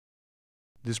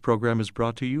This program is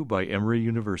brought to you by Emory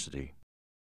University.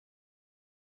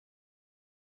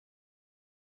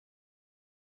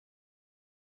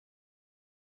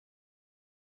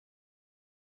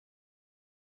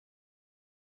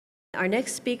 Our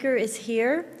next speaker is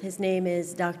here. His name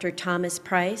is Dr. Thomas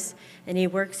Price, and he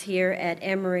works here at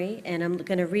Emory, and I'm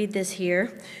going to read this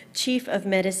here. Chief of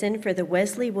Medicine for the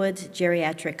Wesley Woods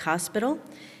Geriatric Hospital.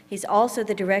 He's also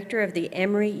the director of the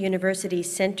Emory University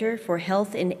Center for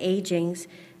Health and Aging's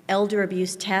Elder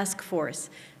Abuse Task Force.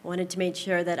 I wanted to make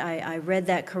sure that I read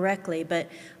that correctly, but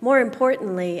more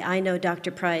importantly, I know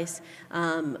Dr. Price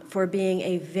for being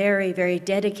a very, very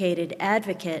dedicated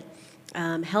advocate,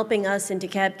 helping us in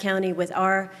DeKalb County with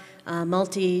our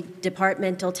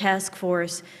multi-departmental task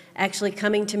force, actually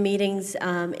coming to meetings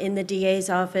in the DA's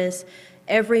office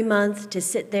every month to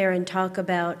sit there and talk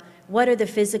about what are the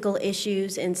physical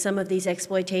issues in some of these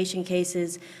exploitation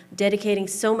cases, dedicating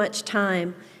so much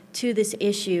time to this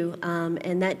issue,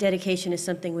 and that dedication is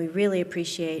something we really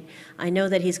appreciate. I know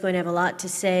that he's going to have a lot to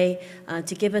say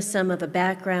to give us some of a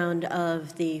background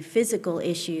of the physical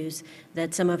issues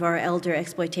that some of our elder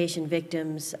exploitation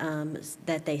victims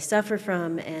that they suffer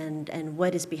from, and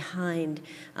what is behind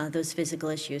those physical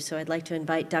issues. So I'd like to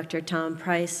invite Dr. Tom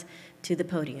Price to the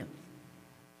podium.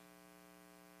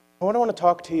 What I want to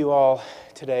talk to you all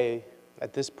today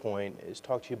at this point is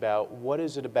talk to you about what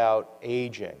is it about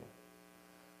aging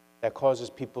that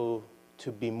causes people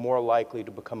to be more likely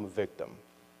to become a victim.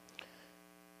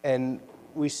 And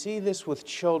we see this with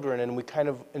children, and we kind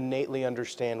of innately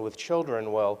understand with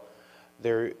children, well,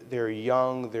 they're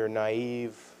young, they're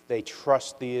naive, they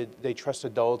trust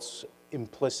adults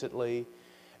implicitly,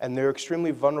 and they're extremely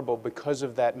vulnerable because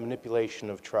of that manipulation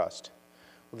of trust.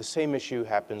 Well, the same issue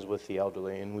happens with the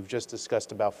elderly, and we've just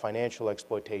discussed about financial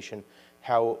exploitation,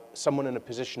 how someone in a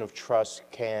position of trust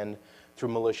can, through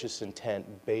malicious intent,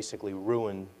 basically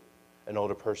ruin an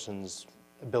older person's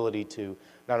ability to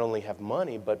not only have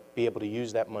money, but be able to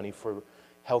use that money for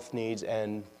health needs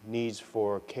and needs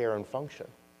for care and function.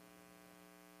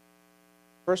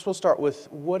 First, we'll start with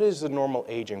what is the normal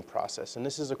aging process? And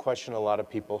this is a question a lot of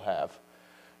people have.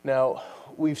 Now,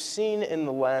 we've seen in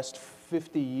the last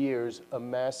 50 years a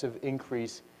massive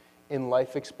increase in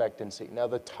life expectancy. Now,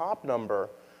 the top number,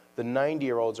 the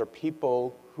 90-year-olds, are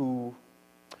people who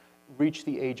reach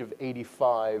the age of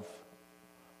 85.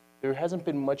 There hasn't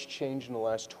been much change in the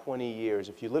last 20 years.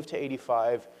 If you live to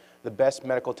 85, the best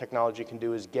medical technology can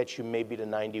do is get you maybe to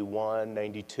 91,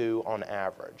 92 on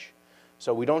average.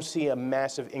 So we don't see a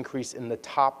massive increase in the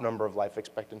top number of life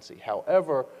expectancy.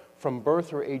 However, from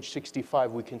birth or age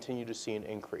 65, we continue to see an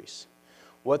increase.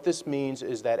 What this means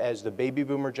is that as the baby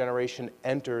boomer generation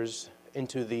enters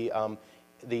into the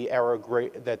era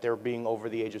that they're being over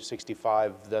the age of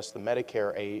 65, thus the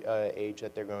Medicare age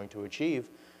that they're going to achieve,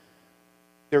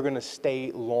 they're going to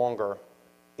stay longer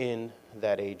in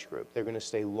that age group. They're going to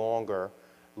stay longer,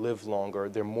 live longer.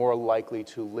 They're more likely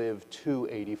to live to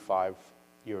 85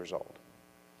 years old.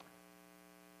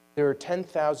 There are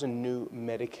 10,000 new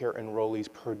Medicare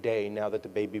enrollees per day now that the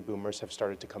baby boomers have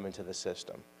started to come into the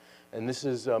system. And this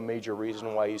is a major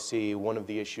reason why you see one of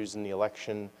the issues in the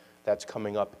election that's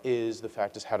coming up is the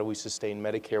fact is how do we sustain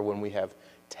Medicare when we have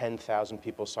 10,000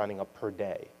 people signing up per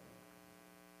day?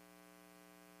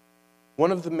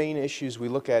 One of the main issues we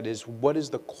look at is what is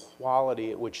the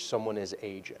quality at which someone is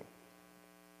aging?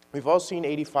 We've all seen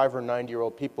 85 or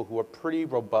 90-year-old people who are pretty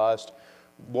robust,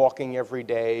 walking every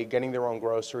day, getting their own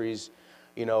groceries.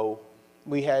 You know,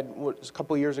 we had, a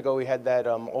couple of years ago, we had that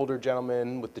older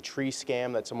gentleman with the tree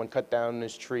scam that someone cut down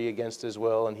his tree against his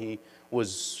will, and he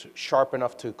was sharp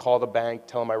enough to call the bank,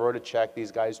 tell them I wrote a check,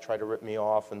 these guys tried to rip me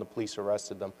off, and the police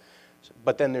arrested them.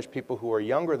 But then there's people who are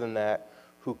younger than that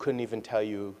who couldn't even tell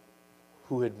you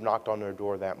who had knocked on their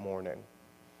door that morning.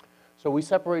 So we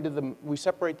separate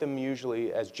them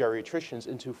usually as geriatricians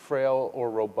into frail or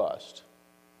robust.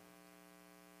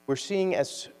 We're seeing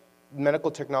as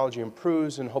medical technology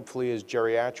improves and hopefully as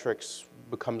geriatrics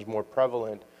becomes more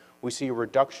prevalent, we see a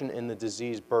reduction in the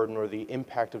disease burden or the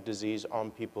impact of disease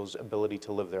on people's ability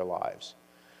to live their lives.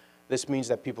 This means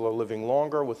that people are living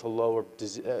longer with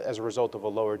as a result of a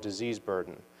lower disease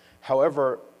burden.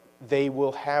 However, they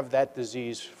will have that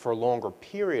disease for a longer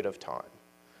period of time.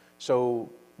 So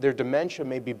their dementia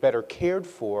may be better cared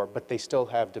for, but they still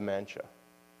have dementia.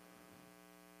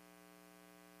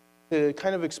 To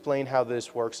kind of explain how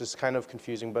this works, it's kind of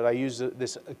confusing, but I use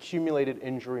this accumulated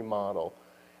injury model.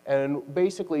 And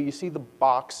basically, you see the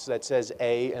box that says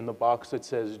A and the box that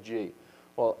says G.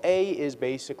 Well, A is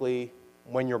basically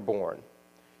when you're born.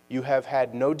 You have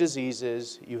had no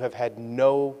diseases, you have had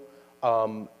no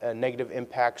negative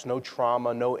impacts, no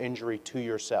trauma, no injury to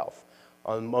yourself.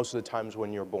 on most of the times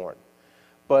when you're born.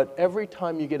 But every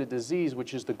time you get a disease,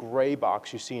 which is the gray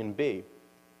box you see in B,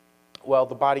 well,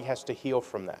 the body has to heal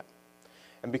from that.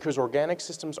 And because organic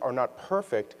systems are not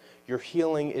perfect, your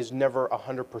healing is never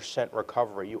 100%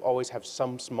 recovery. You always have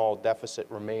some small deficit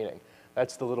remaining.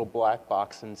 That's the little black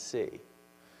box in C.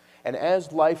 And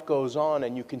as life goes on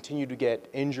and you continue to get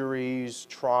injuries,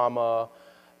 trauma,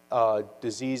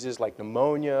 diseases like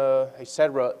pneumonia,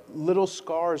 etc., little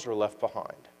scars are left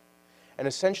behind. And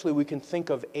essentially we can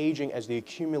think of aging as the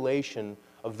accumulation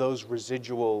of those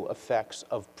residual effects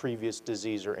of previous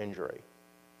disease or injury.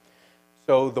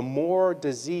 So the more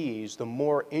disease, the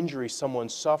more injury someone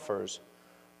suffers,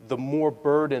 the more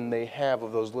burden they have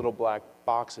of those little black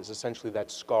boxes, essentially that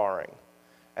scarring.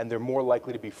 And they're more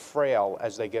likely to be frail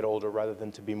as they get older rather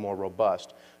than to be more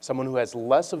robust. Someone who has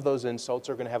less of those insults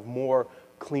are going to have more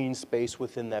clean space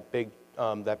within that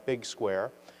big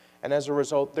square. And as a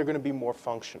result, they're going to be more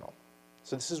functional.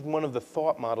 So this is one of the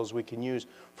thought models we can use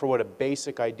for what a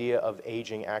basic idea of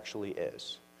aging actually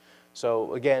is.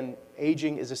 So again,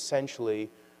 aging is essentially,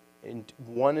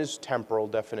 one is temporal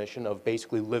definition of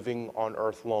basically living on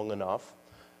Earth long enough.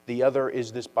 The other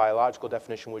is this biological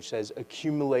definition which says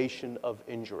accumulation of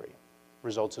injury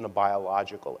results in a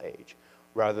biological age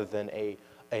rather than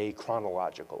a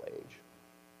chronological age.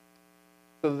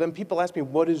 So then people ask me,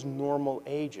 what is normal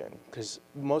aging? Because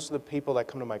most of the people that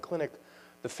come to my clinic,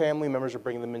 the family members are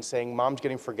bringing them in saying, mom's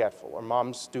getting forgetful, or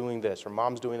mom's doing this, or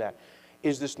mom's doing that.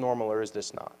 Is this normal or is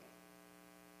this not?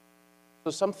 So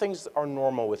some things are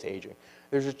normal with aging.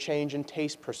 There's a change in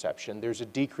taste perception. There's a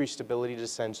decreased ability to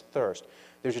sense thirst.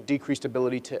 There's a decreased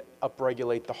ability to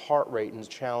upregulate the heart rate and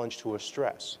challenge to a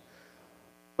stress.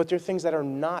 But there are things that are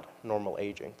not normal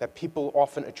aging, that people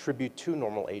often attribute to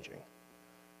normal aging.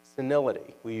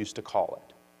 Senility, we used to call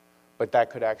it, but that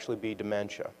could actually be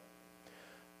dementia.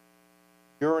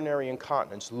 Urinary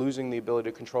incontinence, losing the ability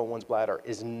to control one's bladder,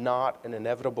 is not an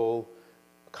inevitable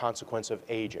consequence of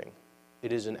aging.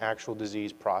 It is an actual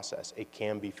disease process. It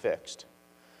can be fixed.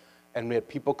 And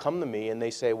people come to me and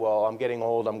they say, well, I'm getting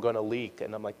old, I'm going to leak.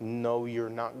 And I'm like, no, you're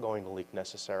not going to leak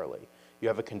necessarily. You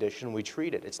have a condition, we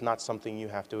treat it. It's not something you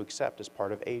have to accept as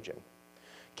part of aging.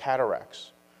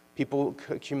 Cataracts. People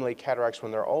accumulate cataracts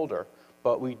when they're older,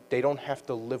 but they don't have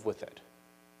to live with it.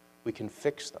 We can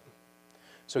fix them.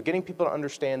 So getting people to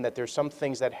understand that there's some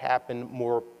things that have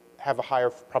a higher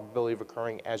probability of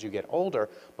occurring as you get older,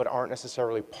 but aren't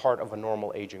necessarily part of a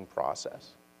normal aging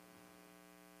process.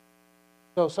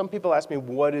 So some people ask me,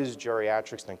 what is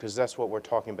geriatrics then? Because that's what we're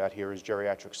talking about here is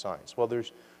geriatric science. Well,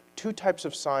 there's two types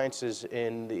of sciences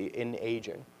in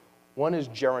aging. One is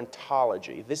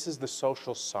gerontology. This is the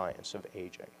social science of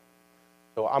aging.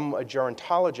 So I'm a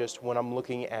gerontologist when I'm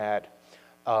looking at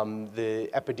the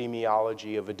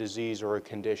epidemiology of a disease or a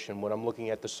condition, when I'm looking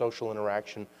at the social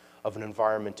interaction of an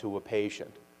environment to a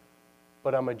patient.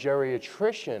 But I'm a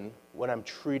geriatrician when I'm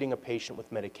treating a patient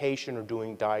with medication or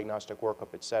doing diagnostic workup,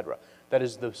 et cetera. That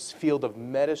is the field of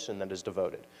medicine that is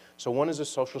devoted. So one is a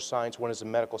social science, one is a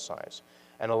medical science.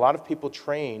 And a lot of people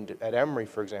trained at Emory,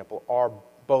 for example, are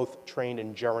both trained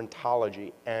in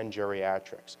gerontology and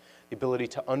geriatrics. The ability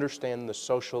to understand the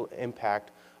social impact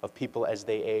of people as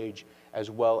they age, as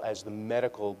well as the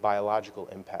medical, biological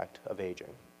impact of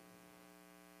aging.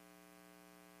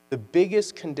 The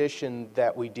biggest condition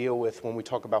that we deal with when we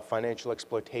talk about financial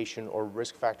exploitation or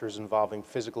risk factors involving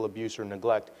physical abuse or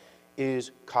neglect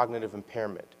is cognitive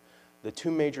impairment. The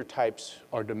two major types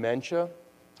are dementia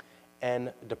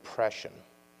and depression.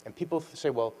 And people say,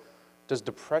 well, does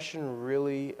depression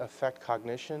really affect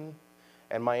cognition?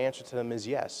 And my answer to them is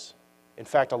yes. In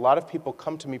fact, a lot of people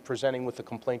come to me presenting with a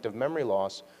complaint of memory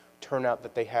loss, turn out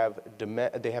that they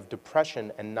have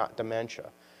depression and not dementia.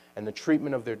 And the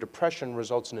treatment of their depression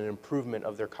results in an improvement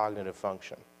of their cognitive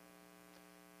function.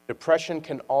 Depression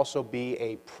can also be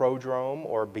a prodrome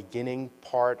or a beginning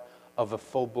part of a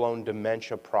full-blown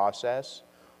dementia process,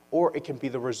 or it can be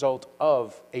the result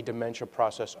of a dementia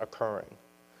process occurring.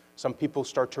 Some people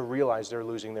start to realize they're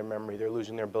losing their memory, they're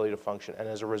losing their ability to function, and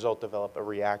as a result develop a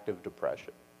reactive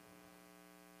depression.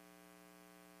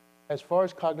 As far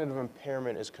as cognitive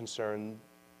impairment is concerned,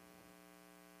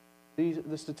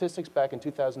 the statistics back in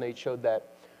 2008 showed that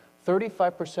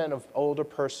 35% of older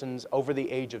persons over the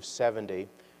age of 70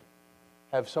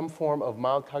 have some form of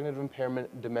mild cognitive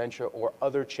impairment, dementia, or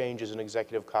other changes in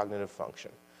executive cognitive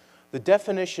function. The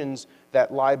definitions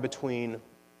that lie between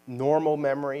normal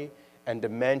memory and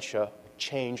dementia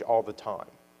change all the time.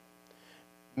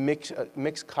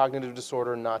 Mixed cognitive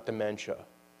disorder, not dementia.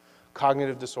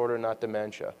 Cognitive disorder, not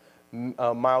dementia.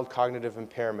 Mild cognitive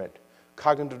impairment.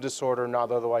 cognitive disorder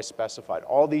not otherwise specified.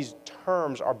 All these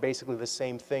terms are basically the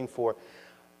same thing for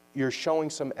you're showing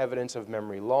some evidence of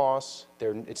memory loss.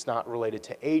 It's not related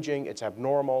to aging, it's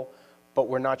abnormal, but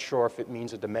we're not sure if it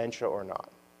means a dementia or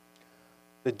not.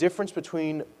 The difference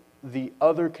between the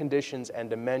other conditions and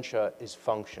dementia is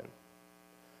function.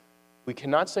 We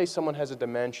cannot say someone has a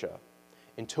dementia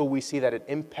until we see that it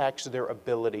impacts their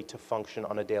ability to function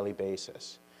on a daily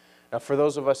basis. Now, for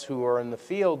those of us who are in the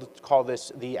field, call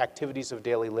this the activities of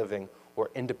daily living or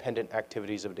independent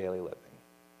activities of daily living.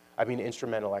 I mean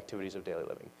instrumental activities of daily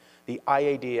living. The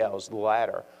IADLs, the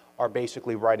latter, are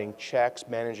basically writing checks,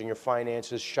 managing your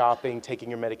finances, shopping, taking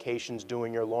your medications,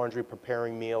 doing your laundry,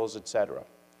 preparing meals, etc.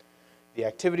 The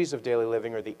activities of daily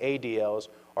living, or the ADLs,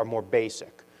 are more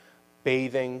basic.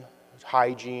 Bathing,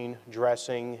 hygiene,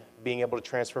 dressing, being able to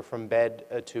transfer from bed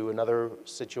to another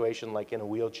situation like in a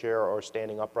wheelchair or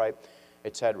standing upright,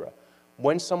 etc.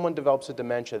 When someone develops a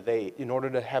dementia, in order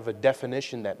to have a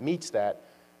definition that meets that,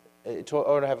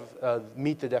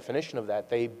 meet the definition of that,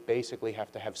 they basically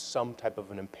have to have some type of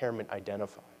an impairment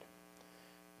identified.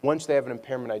 Once they have an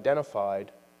impairment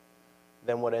identified,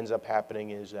 then what ends up happening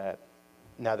is that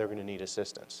now they're going to need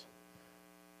assistance.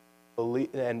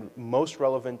 And most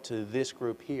relevant to this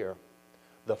group here,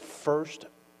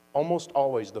 almost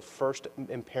always the first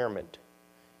impairment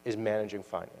is managing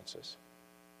finances.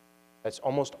 That's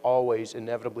almost always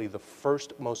inevitably the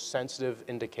first most sensitive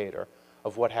indicator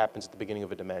of what happens at the beginning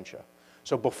of a dementia.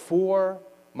 So before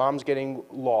mom's getting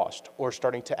lost or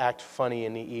starting to act funny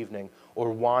in the evening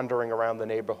or wandering around the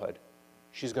neighborhood,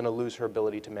 she's going to lose her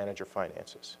ability to manage her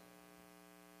finances.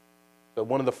 So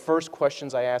one of the first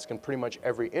questions I ask in pretty much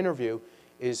every interview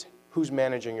is, who's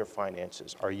managing your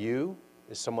finances? Are you?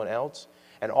 Is someone else?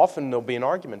 And often there'll be an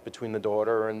argument between the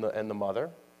daughter and the mother,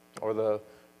 or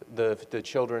the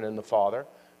children and the father,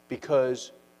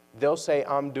 because they'll say,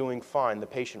 I'm doing fine, the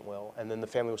patient will, and then the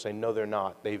family will say, no, they're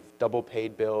not. They've double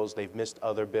paid bills, they've missed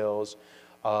other bills,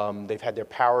 they've had their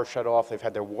power shut off, they've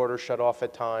had their water shut off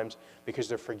at times because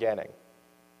they're forgetting.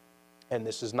 And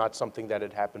this is not something that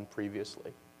had happened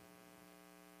previously.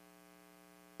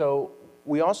 So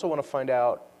we also want to find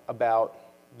out about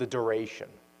the duration.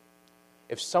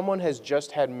 If someone has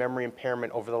just had memory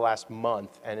impairment over the last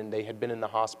month and they had been in the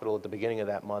hospital at the beginning of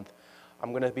that month,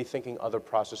 I'm going to be thinking other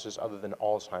processes other than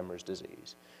Alzheimer's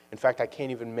disease. In fact, I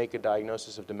can't even make a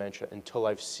diagnosis of dementia until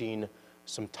I've seen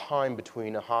some time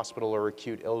between a hospital or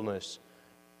acute illness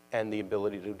and the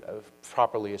ability to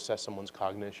properly assess someone's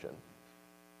cognition.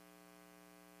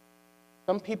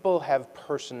 Some people have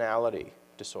personality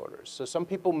disorders. So some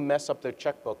people mess up their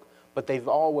checkbook, but they've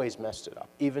always messed it up,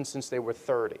 even since they were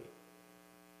 30.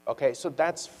 Okay, so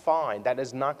that's fine. That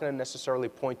is not going to necessarily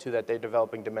point to that they're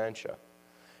developing dementia.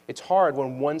 It's hard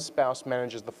when one spouse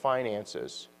manages the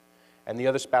finances and the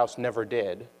other spouse never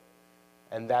did,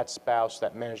 and that spouse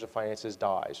that managed the finances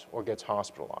dies or gets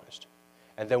hospitalized.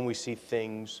 And then we see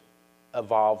things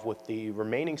evolve with the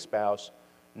remaining spouse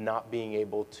not being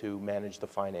able to manage the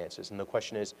finances. And the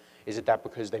question is it that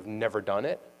because they've never done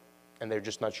it and they're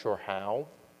just not sure how?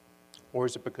 Or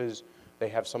is it because they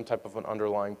have some type of an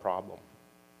underlying problem?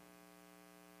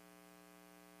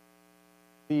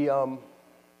 The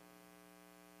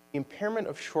impairment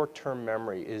of short-term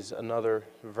memory is another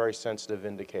very sensitive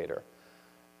indicator.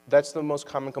 That's the most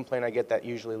common complaint I get that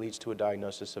usually leads to a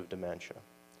diagnosis of dementia.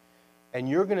 And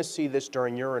you're going to see this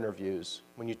during your interviews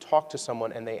when you talk to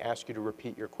someone and they ask you to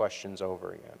repeat your questions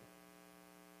over again.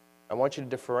 I want you to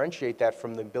differentiate that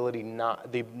from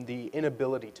the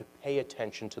inability to pay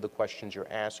attention to the questions you're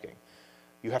asking.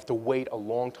 You have to wait a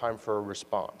long time for a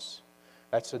response.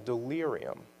 That's a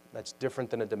delirium. That's different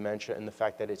than a dementia in the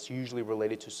fact that it's usually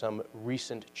related to some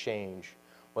recent change,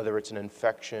 whether it's an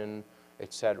infection,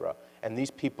 etc. And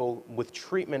these people, with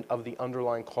treatment of the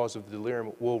underlying cause of the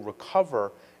delirium, will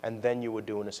recover, and then you would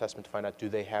do an assessment to find out, do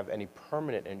they have any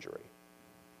permanent injury?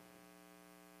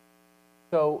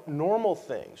 So normal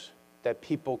things that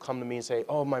people come to me and say,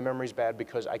 oh, my memory's bad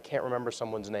because I can't remember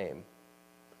someone's name.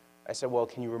 I said, well,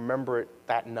 can you remember it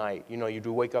that night? You know, you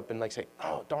do wake up and like say,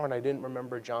 oh, darn, I didn't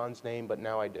remember John's name, but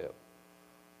now I do.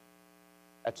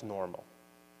 That's normal.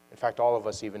 In fact, all of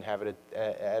us even have it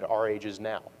at our ages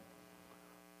now.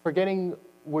 Forgetting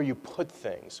where you put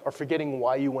things, or forgetting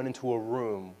why you went into a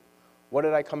room. What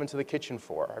did I come into the kitchen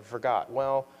for? I forgot.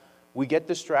 Well, we get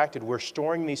distracted. We're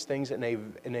storing these things in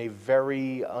a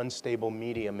very unstable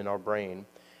medium in our brain,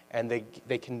 and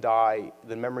they can die,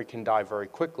 the memory can die very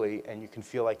quickly, and you can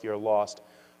feel like you're lost,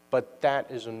 but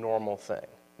that is a normal thing.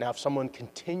 Now, if someone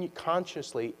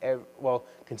consistently,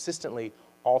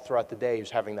 all throughout the day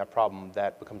is having that problem,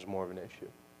 that becomes more of an issue.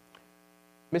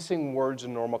 Missing words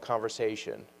in normal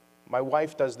conversation. My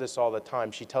wife does this all the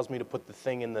time. She tells me to put the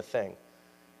thing in the thing.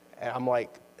 And I'm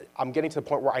like, I'm getting to the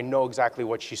point where I know exactly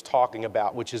what she's talking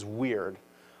about, which is weird.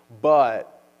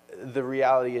 But the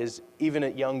reality is, even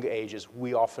at young ages,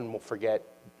 we often will forget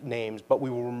names, but we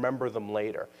will remember them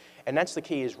later. And that's the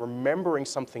key, is remembering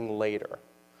something later.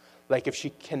 Like if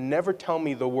she can never tell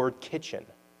me the word kitchen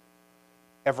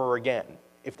ever again,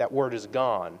 if that word is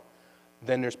gone,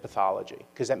 then there's pathology,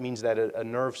 because that means that a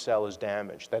nerve cell is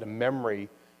damaged, that a memory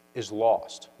is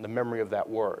lost, the memory of that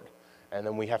word. And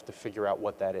then we have to figure out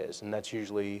what that is, and that's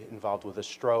usually involved with a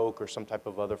stroke or some type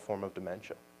of other form of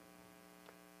dementia.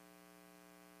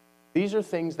 These are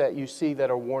things that you see that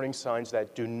are warning signs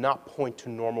that do not point to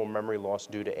normal memory loss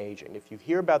due to aging. If you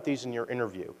hear about these in your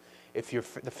interview, if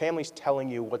the family's telling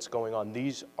you what's going on,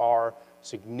 these are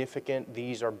significant.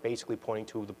 These are basically pointing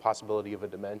to the possibility of a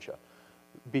dementia.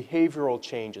 Behavioral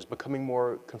changes, becoming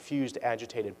more confused,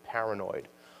 agitated, paranoid.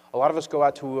 A lot of us go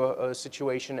out to a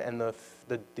situation and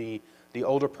the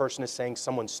older person is saying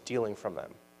someone's stealing from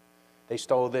them. They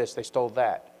stole this, they stole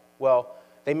that. Well,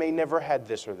 they may never had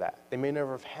this or that. They may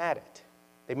never have had it.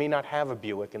 They may not have a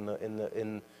Buick in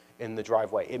the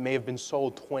driveway. It may have been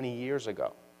sold 20 years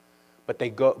ago. But they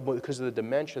go, because of the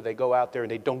dementia, they go out there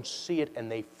and they don't see it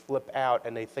and they flip out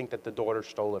and they think that the daughter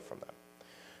stole it from them.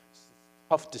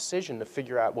 Tough decision to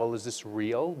figure out, well, is this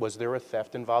real? Was there a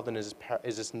theft involved, and is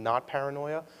this not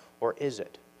paranoia, or is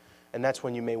it? And that's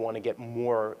when you may want to get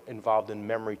more involved in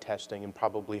memory testing and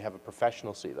probably have a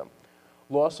professional see them.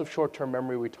 Loss of short-term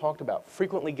memory we talked about,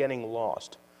 frequently getting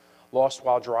lost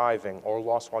while driving or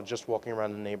lost while just walking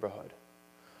around the neighborhood.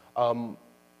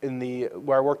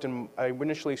 Where I worked I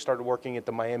initially started working at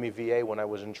the Miami VA when I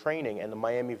was in training, and the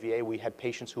Miami VA, we had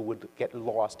patients who would get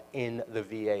lost in the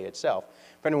VA itself.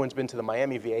 If anyone's been to the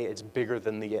Miami VA, it's bigger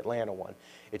than the Atlanta one.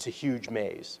 It's a huge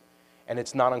maze. And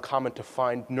it's not uncommon to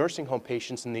find nursing home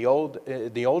patients in the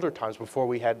older times, before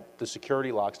we had the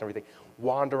security locks and everything,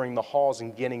 wandering the halls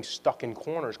and getting stuck in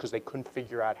corners because they couldn't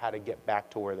figure out how to get back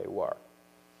to where they were.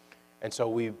 And so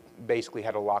we basically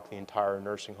had to lock the entire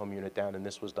nursing home unit down, and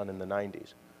this was done in the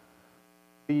 90s.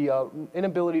 The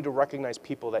inability to recognize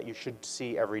people that you should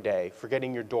see every day,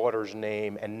 forgetting your daughter's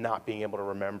name and not being able to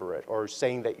remember it, or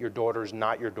saying that your daughter's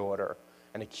not your daughter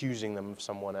and accusing them of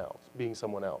someone else, being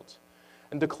someone else.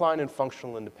 And decline in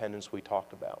functional independence we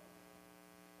talked about.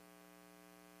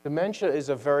 Dementia is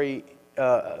a very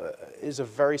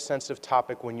sensitive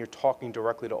topic when you're talking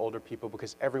directly to older people,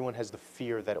 because everyone has the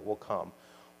fear that it will come.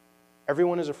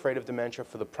 Everyone is afraid of dementia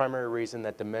for the primary reason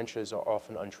that dementias are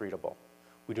often untreatable.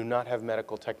 We do not have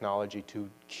medical technology to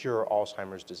cure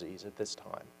Alzheimer's disease at this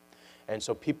time. And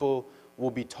so people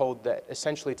will be told that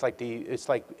essentially it's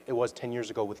like it was 10 years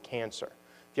ago with cancer.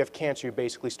 If you have cancer, you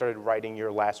basically started writing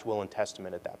your last will and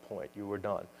testament at that point. You were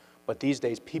done. But these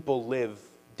days, people live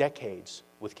decades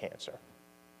with cancer.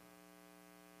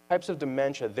 Types of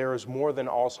dementia, there is more than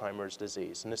Alzheimer's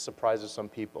disease, and this surprises some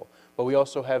people. But we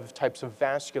also have types of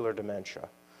vascular dementia.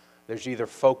 There's either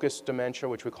focused dementia,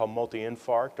 which we call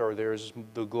multi-infarct, or there's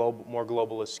the more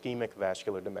global ischemic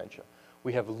vascular dementia.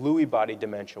 We have Lewy body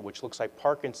dementia, which looks like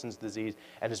Parkinson's disease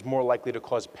and is more likely to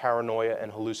cause paranoia and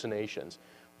hallucinations.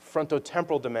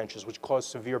 Frontotemporal dementias, which cause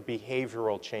severe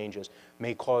behavioral changes,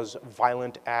 may cause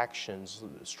violent actions,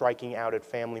 striking out at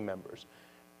family members.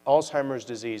 Alzheimer's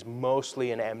disease,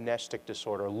 mostly an amnestic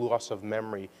disorder, loss of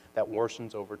memory that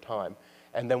worsens over time.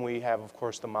 And then we have, of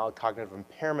course, the mild cognitive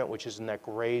impairment, which is in that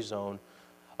gray zone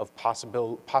of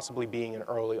possibly being an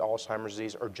early Alzheimer's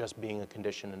disease or just being a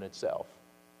condition in itself.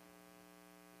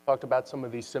 Talked about some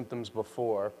of these symptoms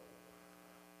before.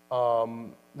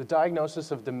 The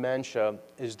diagnosis of dementia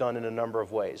is done in a number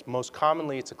of ways. Most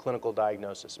commonly, it's a clinical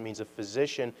diagnosis. It means a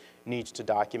physician needs to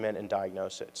document and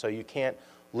diagnose it. So you can't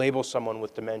label someone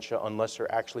with dementia unless there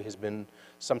actually has been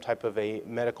some type of a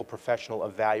medical professional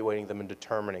evaluating them and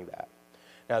determining that.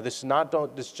 Now, this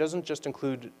doesn't just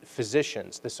include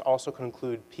physicians. This also can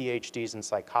include PhDs in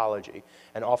psychology.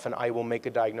 And often I will make a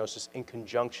diagnosis in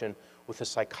conjunction with a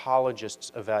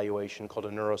psychologist's evaluation called a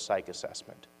neuropsych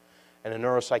assessment. And a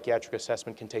neuropsychiatric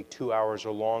assessment can take 2 hours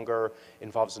or longer,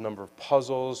 involves a number of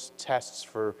puzzles, tests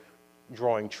for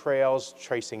drawing trails,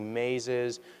 tracing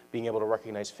mazes, being able to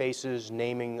recognize faces,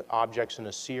 naming objects in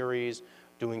a series,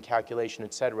 doing calculation,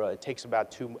 etc. It takes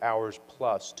about 2 hours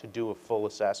plus to do a full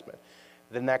assessment.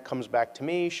 Then that comes back to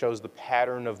me, shows the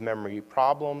pattern of memory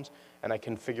problems, and I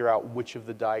can figure out which of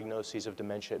the diagnoses of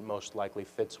dementia it most likely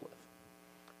fits with.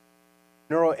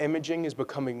 Neuroimaging is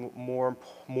becoming more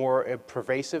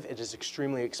pervasive. It is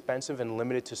extremely expensive and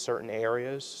limited to certain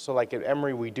areas. So like at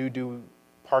Emory, we do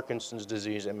Parkinson's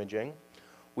disease imaging.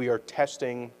 We are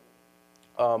testing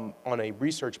on a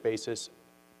research basis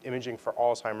imaging for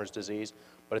Alzheimer's disease,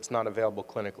 but it's not available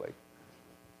clinically.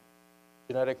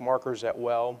 Genetic markers at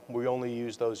well, we only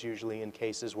use those usually in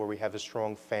cases where we have a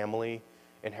strong family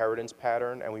inheritance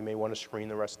pattern and we may want to screen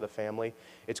the rest of the family.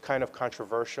 It's kind of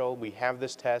controversial. We have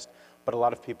this test, but a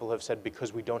lot of people have said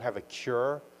because we don't have a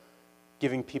cure,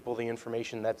 giving people the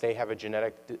information that they have a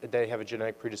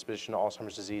genetic predisposition to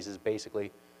Alzheimer's disease is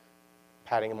basically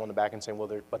patting them on the back and saying,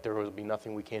 well, but there will be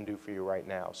nothing we can do for you right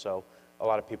now. So a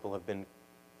lot of people have been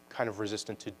kind of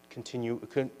resistant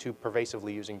to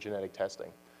pervasively using genetic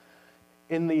testing.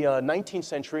 In the 19th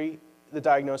century, the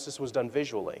diagnosis was done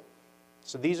visually.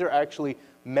 So these are actually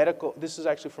medical, this is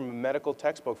actually from a medical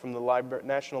textbook from the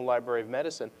National Library of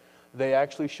Medicine. They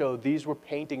actually show these were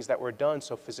paintings that were done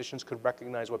so physicians could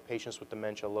recognize what patients with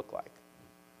dementia look like.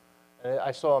 And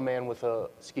I saw a man with a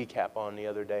ski cap on the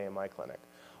other day in my clinic.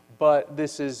 But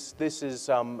this is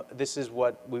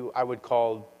what I would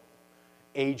call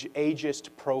ageist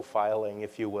profiling,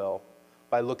 if you will,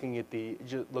 by looking at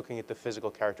the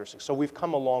physical characteristics. So we've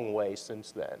come a long way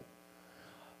since then.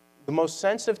 The most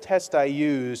sensitive test I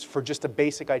use for just a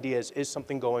basic idea is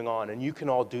something going on, and you can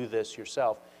all do this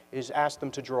yourself, is ask them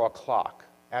to draw a clock.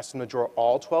 Ask them to draw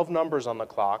all 12 numbers on the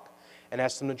clock, and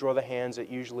ask them to draw the hands at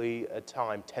usually a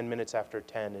time. 10 minutes after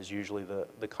 10 is usually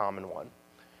the common one.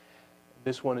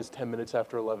 This one is 10 minutes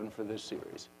after 11 for this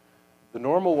series. The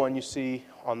normal one you see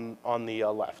on the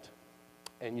left.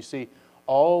 And you see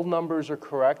all numbers are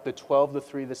correct. The 12, the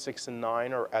 3, the 6, and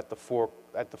 9 are at the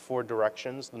four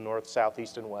directions, the north, south,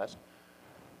 east, and west.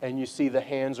 And you see the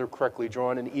hands are correctly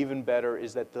drawn, and even better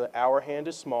is that the hour hand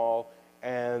is small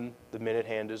and the minute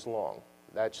hand is long.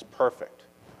 That's perfect.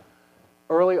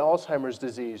 Early Alzheimer's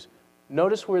disease,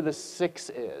 notice where the 6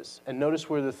 is, and notice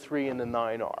where the 3 and the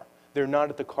 9 are. They're not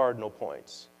at the cardinal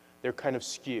points. They're kind of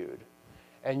skewed.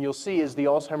 And you'll see as the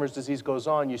Alzheimer's disease goes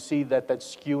on, you see that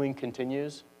skewing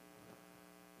continues.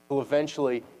 Well,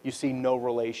 eventually, you see no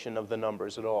relation of the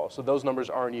numbers at all. So those numbers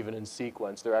aren't even in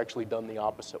sequence. They're actually done the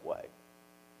opposite way.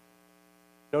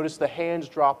 Notice the hands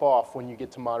drop off when you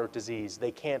get to moderate disease.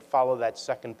 They can't follow that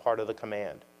second part of the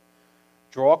command.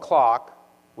 Draw a clock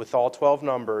with all 12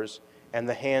 numbers and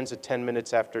the hands at 10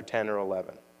 minutes after 10 or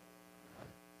 11.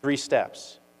 3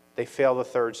 steps. They fail the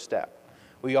 3rd step.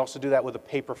 We also do that with a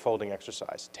paper folding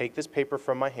exercise. Take this paper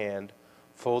from my hand,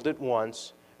 fold it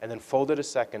once, and then fold it a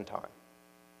 2nd time.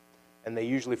 And they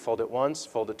usually fold it once,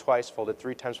 fold it twice, fold it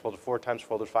 3 times, fold it 4 times,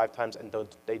 fold it 5 times, and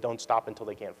they don't stop until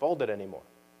they can't fold it anymore.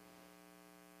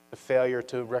 The failure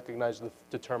to recognize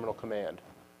the terminal command.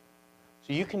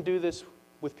 So you can do this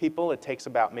with people. It takes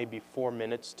about maybe 4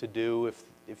 minutes to do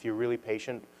if you're really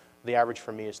patient. The average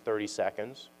for me is 30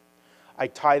 seconds. I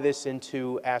tie this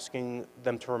into asking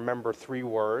them to remember 3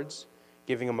 words,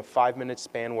 giving them a 5-minute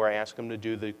span where I ask them to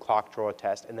do the clock draw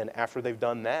test, and then after they've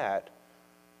done that,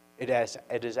 it has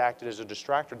acted as a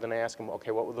distractor. Then I ask them, okay,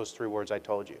 what were those 3 words I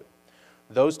told you?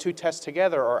 Those 2 tests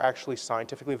together are actually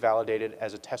scientifically validated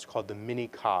as a test called the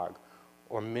mini-cog,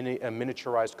 or a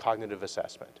miniaturized cognitive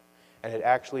assessment. And it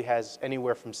actually has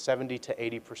anywhere from 70 to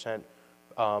 80%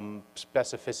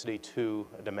 specificity to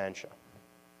dementia.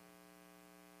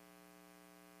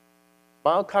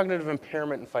 Mild cognitive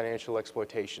impairment and financial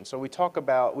exploitation. So we talked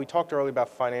earlier about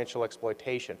financial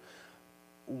exploitation.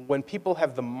 When people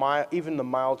have even the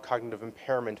mild cognitive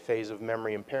impairment phase of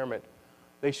memory impairment,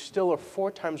 they still are 4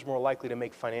 times more likely to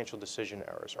make financial decision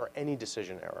errors or any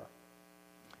decision error.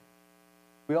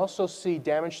 We also see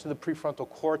damage to the prefrontal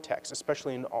cortex,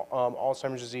 especially in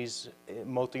Alzheimer's disease,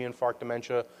 multi-infarct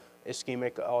dementia,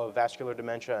 ischemic vascular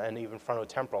dementia, and even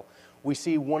frontotemporal. We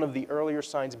see one of the earlier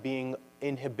signs being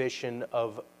inhibition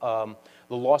of the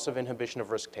loss of inhibition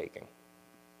of risk-taking.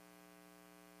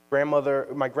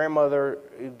 My grandmother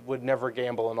would never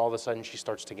gamble, and all of a sudden she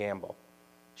starts to gamble.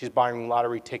 She's buying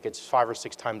lottery tickets 5 or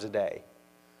 6 times a day.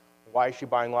 Why is she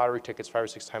buying lottery tickets 5 or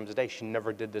 6 times a day? She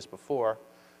never did this before.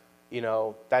 You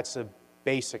know, that's a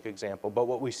basic example. But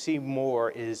what we see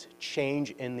more is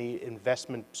change in the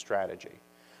investment strategy.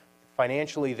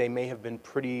 Financially, they may have been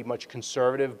pretty much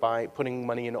conservative by putting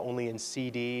money in only in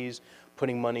CDs,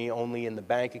 putting money only in the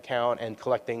bank account, and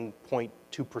collecting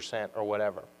 0.2% or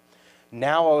whatever.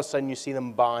 Now, all of a sudden, you see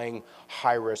them buying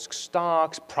high-risk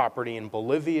stocks, property in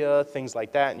Bolivia, things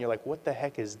like that, and you're like, what the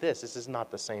heck is this? This is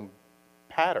not the same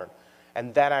pattern.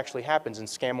 And that actually happens, and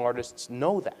scam artists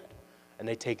know that, and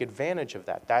they take advantage of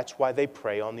that. That's why they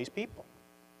prey on these people,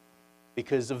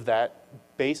 because of that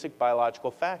basic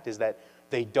biological fact is that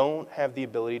they don't have the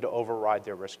ability to override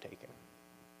their risk-taking.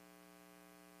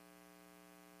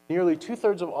 Nearly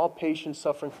 2/3 of all patients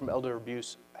suffering from elder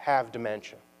abuse have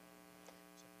dementia.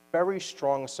 Very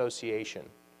strong association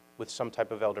with some type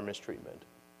of elder mistreatment.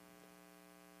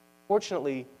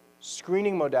 Fortunately,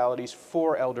 screening modalities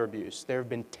for elder abuse, there have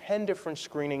been 10 different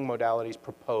screening modalities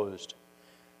proposed.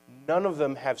 None of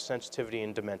them have sensitivity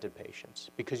in demented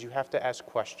patients because you have to ask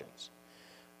questions.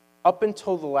 Up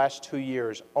until the last 2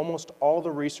 years, almost all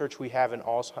the research we have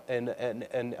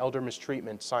in elder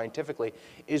mistreatment scientifically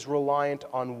is reliant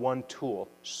on one tool,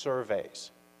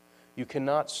 surveys. You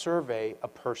cannot survey a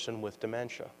person with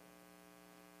dementia.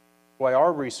 Why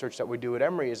our research that we do at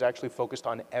Emory is actually focused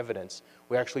on evidence.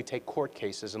 We actually take court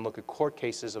cases and look at court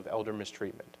cases of elder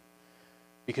mistreatment,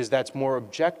 because that's more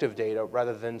objective data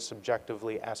rather than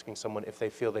subjectively asking someone if they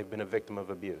feel they've been a victim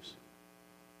of abuse.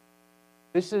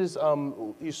 This is,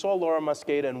 you saw Laura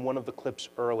Mosqueda in one of the clips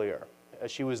earlier.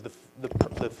 She was the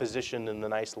physician in the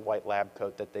nice white lab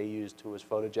coat that they used who was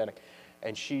photogenic.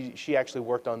 And she actually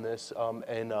worked on this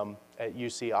at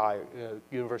UCI,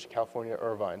 University of California,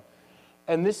 Irvine.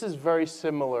 And this is very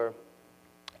similar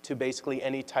to basically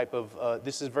any type of,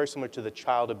 this is very similar to the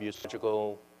child abuse,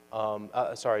 physical,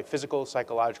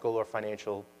 psychological, or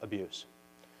financial abuse.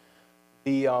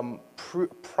 The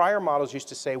prior models used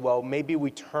to say, well, maybe we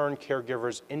turn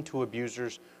caregivers into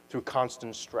abusers through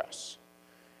constant stress.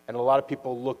 And a lot of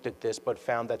people looked at this but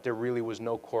found that there really was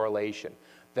no correlation,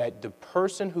 that the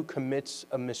person who commits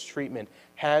a mistreatment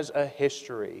has a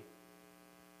history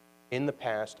in the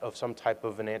past of some type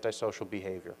of an antisocial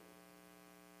behavior.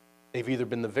 They've either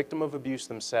been the victim of abuse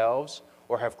themselves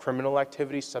or have criminal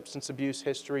activity, substance abuse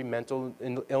history, mental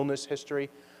illness history.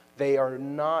 They are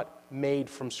not made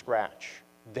from scratch.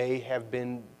 They have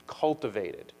been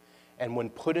cultivated. And when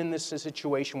put in this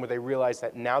situation where they realize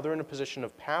that now they're in a position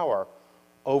of power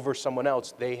over someone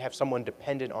else, they have someone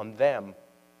dependent on them,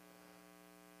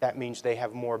 that means they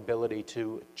have more ability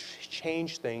to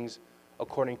change things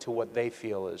according to what they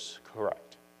feel is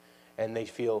correct. And they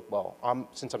feel, well,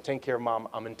 since I'm taking care of mom,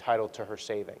 I'm entitled to her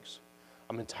savings.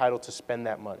 I'm entitled to spend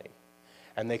that money.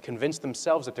 And they convince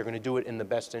themselves that they're going to do it in the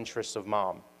best interests of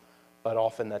mom. But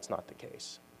often that's not the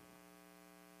case.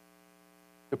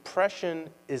 Depression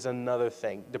is another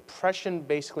thing. Depression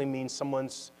basically means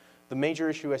the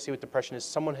major issue I see with depression is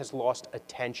someone has lost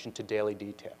attention to daily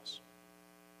details.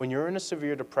 When you're in a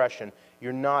severe depression,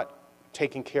 you're not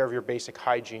taking care of your basic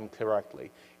hygiene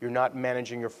correctly. You're not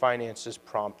managing your finances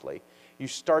promptly. You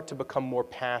start to become more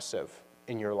passive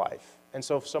in your life. And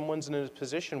so if someone's in a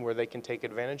position where they can take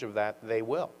advantage of that, they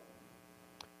will.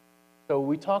 So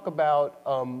we talk about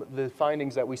the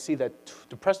findings that we see that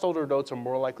depressed older adults are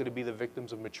more likely to be the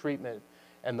victims of mistreatment.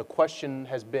 And the question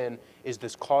has been, is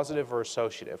this causative or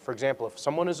associative? For example, if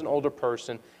someone is an older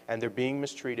person and they're being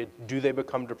mistreated, do they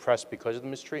become depressed because of the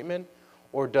mistreatment?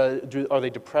 Or are they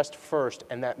depressed first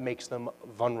and that makes them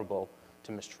vulnerable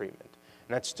to mistreatment?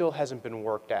 And that still hasn't been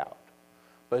worked out.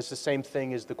 But it's the same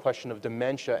thing as the question of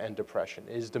dementia and depression.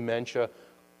 Is depression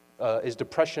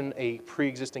a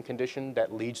pre-existing condition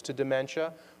that leads to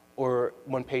dementia? Or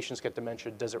when patients get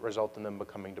dementia, does it result in them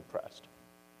becoming depressed?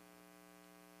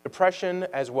 Depression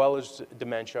as well as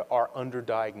dementia are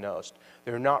underdiagnosed.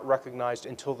 They're not recognized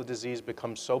until the disease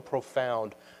becomes so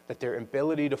profound that their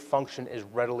ability to function is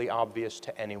readily obvious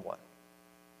to anyone.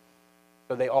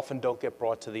 So they often don't get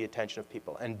brought to the attention of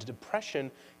people. And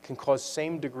depression can cause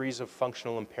same degrees of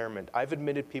functional impairment. I've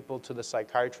admitted people to the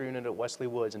psychiatry unit at Wesley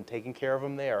Woods and taken care of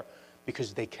them there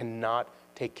because they cannot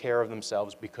take care of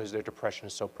themselves because their depression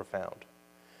is so profound.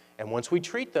 And once we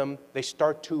treat them, they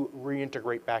start to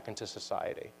reintegrate back into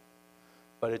society.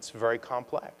 But it's very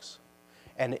complex.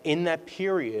 And in that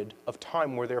period of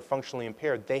time where they're functionally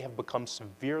impaired, they have become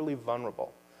severely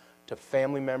vulnerable to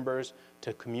family members,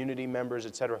 to community members,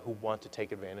 et cetera, who want to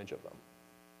take advantage of them.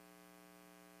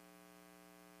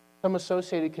 Some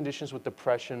associated conditions with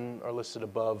depression are listed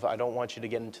above. I don't want you to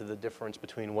get into the difference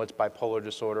between what's bipolar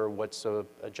disorder, what's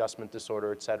adjustment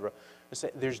disorder, et cetera.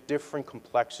 There's different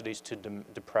complexities to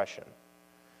depression.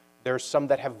 There's some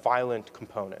that have violent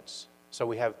components. So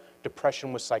we have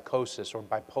depression with psychosis or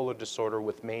bipolar disorder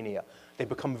with mania. They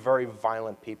become very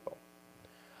violent people.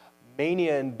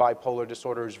 Mania and bipolar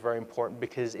disorder is very important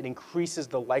because it increases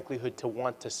the likelihood to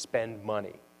want to spend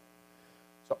money.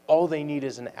 So all they need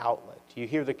is an outlet. You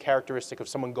hear the characteristic of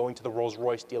someone going to the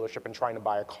Rolls-Royce dealership and trying to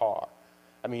buy a car.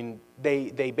 I mean, they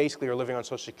basically are living on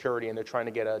Social Security and they're trying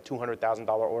to get a $200,000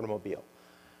 automobile.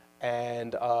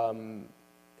 And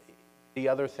the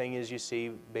other thing is you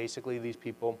see basically these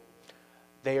people,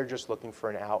 they are just looking for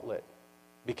an outlet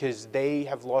because they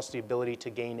have lost the ability to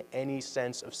gain any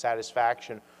sense of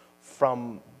satisfaction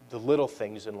from the little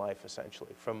things in life,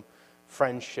 essentially, from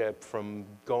friendship, from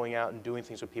going out and doing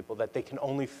things with people, that they can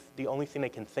the only thing they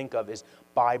can think of is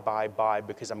buy,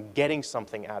 because I'm getting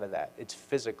something out of that. It's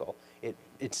physical.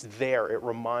 It's there. It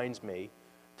reminds me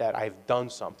that I've done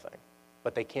something,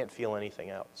 but they can't feel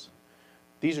anything else.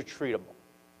 These are treatable.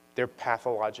 They're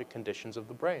pathologic conditions of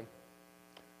the brain.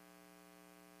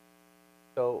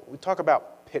 So we talk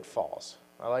about pitfalls.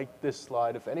 I like this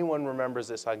slide. If anyone remembers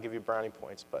this, I'll give you brownie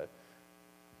points. But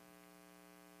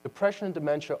depression and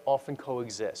dementia often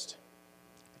coexist.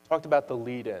 We talked about the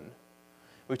lead-in.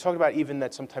 We talked about even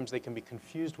that sometimes they can be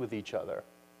confused with each other.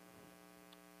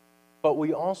 But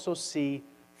we also see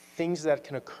things that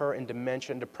can occur in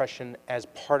dementia and depression as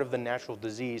part of the natural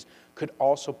disease could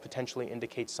also potentially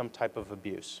indicate some type of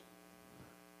abuse.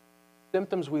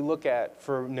 Symptoms we look at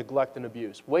for neglect and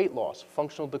abuse: weight loss,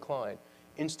 functional decline,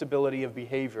 instability of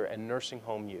behavior, and nursing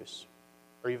home use,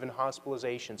 or even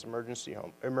hospitalizations,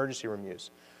 emergency room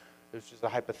use. There's just a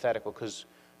hypothetical, because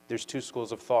there's two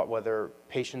schools of thought, whether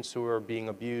patients who are being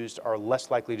abused are less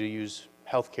likely to use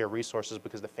healthcare resources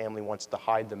because the family wants to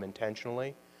hide them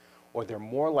intentionally, or they're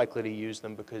more likely to use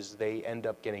them because they end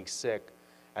up getting sick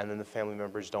and then the family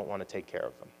members don't want to take care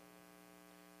of them.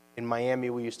 In Miami,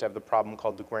 we used to have the problem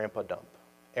called the grandpa dump.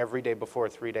 Every day before a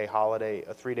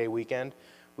three-day weekend,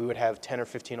 we would have 10 or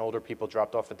 15 older people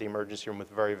dropped off at the emergency room with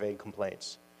very vague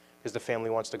complaints because the family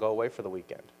wants to go away for the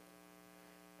weekend.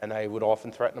 And I would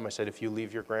often threaten them. I said, if you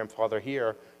leave your grandfather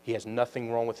here, he has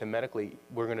nothing wrong with him medically,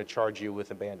 we're going to charge you with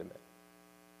abandonment.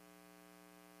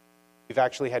 We've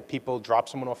actually had people drop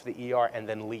someone off at the ER and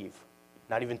then leave,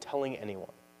 not even telling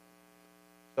anyone.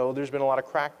 So there's been a lot of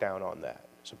crackdown on that.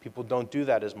 So people don't do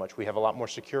that as much. We have a lot more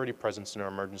security presence in our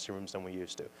emergency rooms than we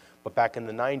used to. But back in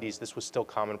the 90s, this was still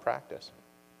common practice.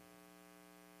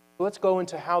 So let's go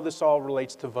into how this all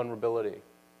relates to vulnerability.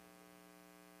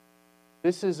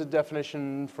 This is a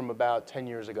definition from about 10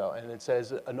 years ago, and it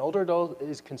says an older adult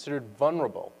is considered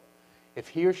vulnerable if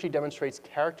he or she demonstrates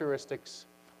characteristics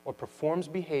or performs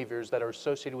behaviors that are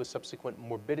associated with subsequent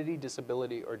morbidity,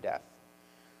 disability, or death.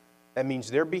 That means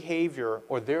their behavior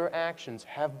or their actions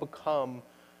have become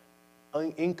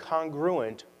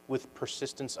incongruent with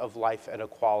persistence of life at a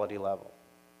quality level.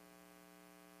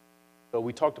 So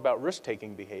we talked about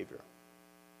risk-taking behavior.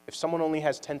 If someone only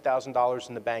has $10,000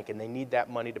 in the bank and they need that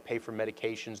money to pay for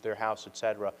medications, their house,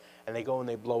 etc., and they go and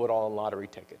they blow it all on lottery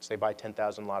tickets, they buy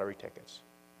 10,000 lottery tickets.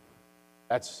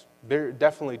 They're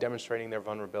definitely demonstrating their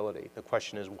vulnerability. The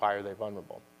question is, why are they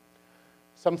vulnerable?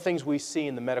 Some things we see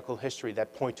in the medical history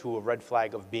that point to a red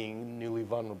flag of being newly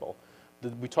vulnerable.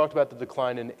 We talked about the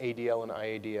decline in ADL and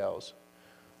IADLs.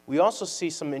 We also see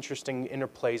some interesting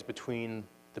interplays between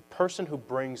the person who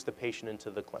brings the patient into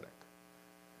the clinic.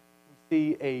 We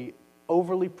see a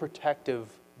overly protective,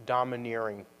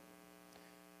 domineering.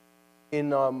 In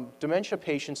dementia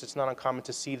patients, it's not uncommon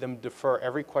to see them defer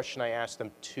every question I ask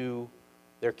them to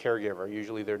their caregiver,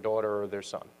 usually their daughter or their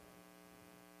son.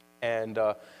 And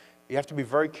you have to be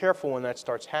very careful when that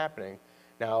starts happening.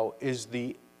 Now, is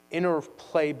the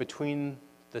interplay between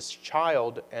this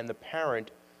child and the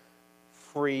parent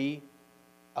free?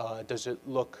 Does it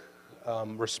look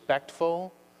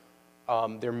respectful?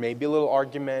 There may be a little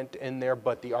argument in there,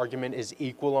 but the argument is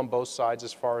equal on both sides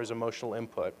as far as emotional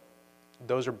input.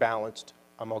 Those are balanced.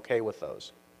 I'm okay with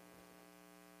those.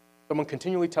 Someone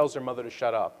continually tells their mother to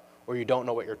shut up, or you don't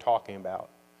know what you're talking about,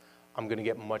 I'm going to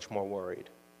get much more worried,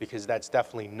 because that's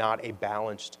definitely not a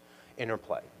balanced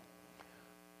interplay.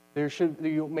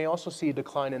 You may also see a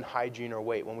decline in hygiene or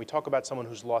weight. When we talk about someone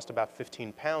who's lost about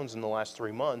 15 pounds in the last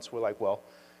 3 months, we're like, well,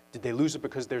 did they lose it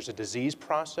because there's a disease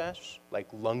process, like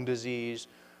lung disease,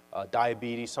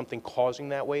 diabetes, something causing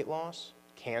that weight loss,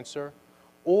 cancer?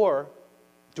 Or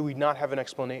do we not have an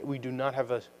explanation? We do not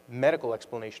have a medical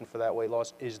explanation for that weight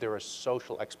loss. Is there a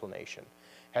social explanation?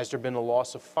 Has there been a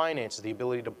loss of finances, the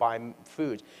ability to buy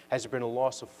food? Has there been a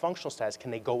loss of functional status?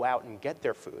 Can they go out and get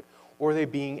their food? Or are they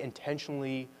being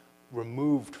intentionally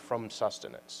removed from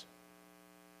sustenance?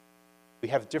 We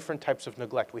have different types of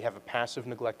neglect. We have a passive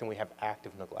neglect and we have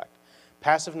active neglect.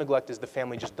 Passive neglect is the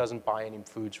family just doesn't buy any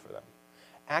foods for them.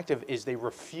 Active is they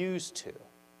refuse to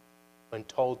when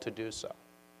told to do so.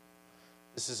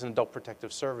 This is an adult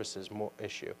protective services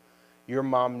issue. Your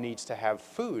mom needs to have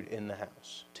food in the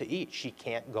house to eat. She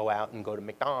can't go out and go to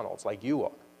McDonald's like you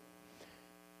are.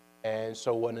 And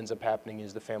so what ends up happening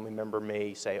is the family member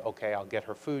may say, okay, I'll get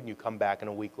her food, and you come back in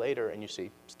a week later and you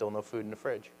see still no food in the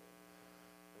fridge.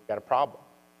 We've got a problem.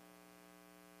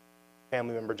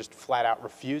 Family member just flat out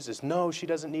refuses. No, she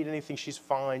doesn't need anything, she's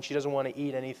fine, she doesn't want to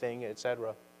eat anything,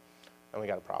 etc. And we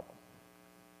got a problem.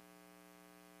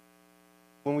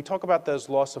 When we talk about those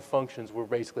loss of functions, we're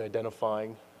basically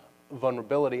identifying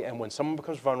vulnerability, and when someone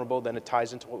becomes vulnerable, then it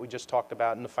ties into what we just talked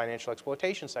about in the financial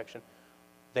exploitation section.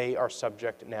 They are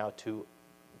subject now to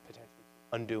potentially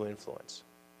undue influence.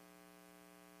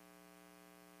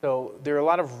 So there are a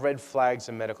lot of red flags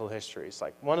in medical histories.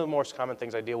 Like one of the most common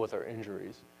things I deal with are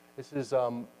injuries.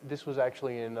 This was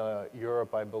actually in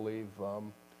Europe, I believe,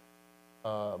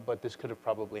 but this could have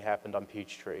probably happened on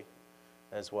Peachtree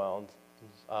as well.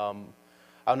 I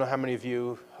don't know how many of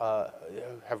you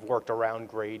have worked around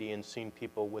Grady and seen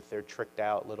people with their tricked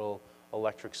out little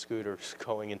electric scooters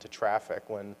going into traffic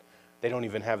when they don't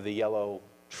even have the yellow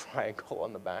triangle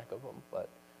on the back of them, but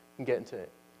you can get into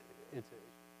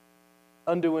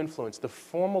undue influence. The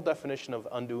formal definition of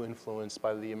undue influence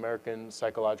by the American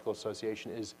Psychological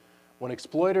Association is when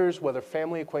exploiters, whether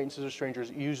family, acquaintances, or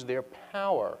strangers, use their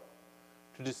power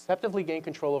to deceptively gain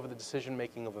control over the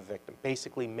decision-making of a victim,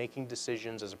 basically making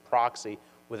decisions as a proxy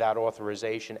without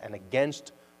authorization and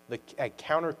against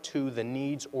counter to the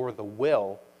needs or the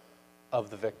will of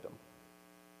the victim.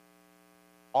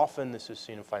 Often this is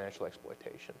seen in financial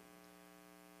exploitation.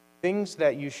 Things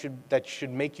that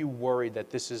should make you worried that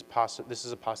this is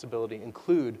a possibility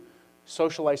include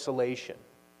social isolation,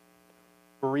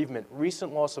 bereavement.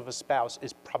 Recent loss of a spouse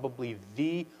is probably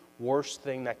the worst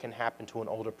thing that can happen to an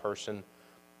older person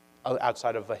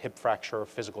outside of a hip fracture or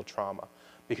physical trauma.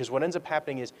 Because what ends up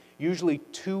happening is usually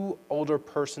two older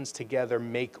persons together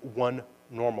make one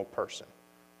normal person,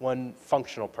 one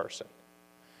functional person.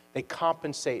 They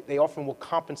often will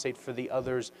compensate for the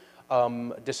other's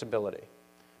disability.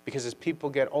 Because as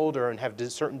people get older and have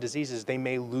certain diseases, they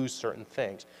may lose certain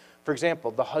things. For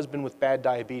example, the husband with bad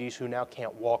diabetes who now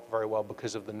can't walk very well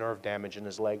because of the nerve damage in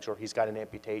his legs or he's got an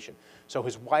amputation. So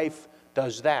his wife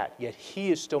does that, yet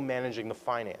he is still managing the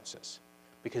finances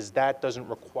because that doesn't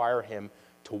require him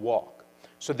to walk.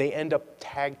 So they end up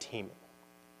tag teaming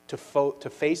to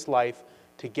face life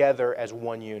together as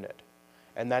one unit.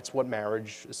 And that's what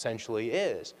marriage essentially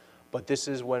is. But this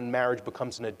is when marriage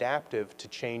becomes an adaptive to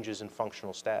changes in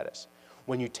functional status.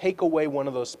 When you take away one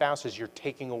of those spouses, you're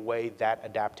taking away that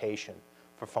adaptation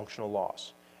for functional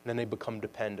loss. And then they become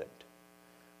dependent.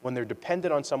 When they're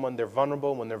dependent on someone, they're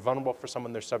vulnerable. When they're vulnerable for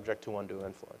someone, they're subject to undue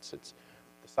influence.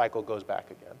 The cycle goes back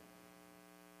again.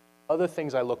 Other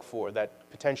things I look for that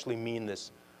potentially mean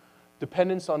this: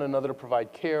 dependence on another to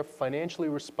provide care, financially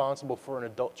responsible for an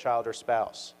adult child or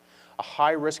spouse. A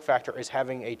high risk factor is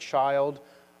having a child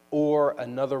or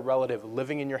another relative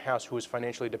living in your house who is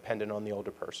financially dependent on the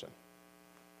older person.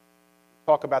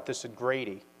 Talk about this at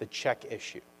Grady, the check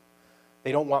issue.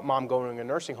 They don't want mom going to a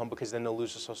nursing home because then they'll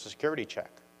lose a Social Security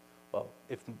check. Well,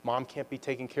 if mom can't be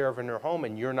taken care of in her home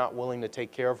and you're not willing to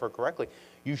take care of her correctly,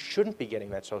 you shouldn't be getting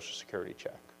that Social Security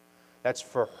check. That's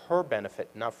for her benefit,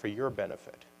 not for your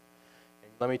benefit.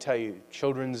 And let me tell you,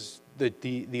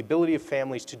 the ability of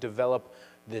families to develop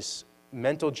this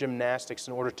mental gymnastics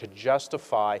in order to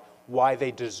justify why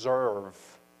they deserve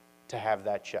to have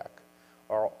that check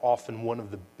are often one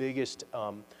of the biggest,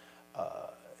 well,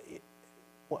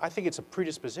 I think it's a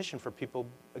predisposition for people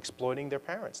exploiting their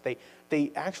parents.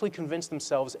 They actually convince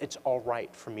themselves it's all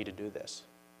right for me to do this.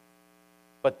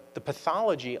 But the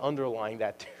pathology underlying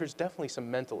that, there's definitely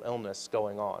some mental illness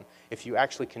going on if you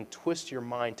actually can twist your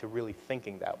mind to really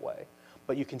thinking that way.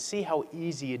 But you can see how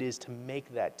easy it is to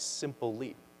make that simple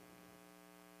leap.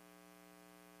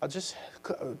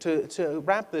 To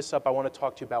wrap this up, I want to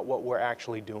talk to you about what we're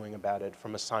actually doing about it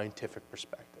from a scientific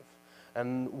perspective.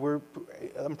 And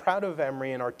I'm proud of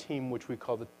Emory and our team, which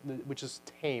is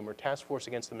TAME, or Task Force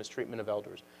Against the Mistreatment of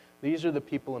Elders. These are the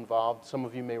people involved. Some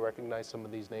of you may recognize some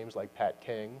of these names, like Pat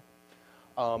King.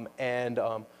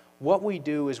 What we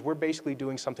do is we're basically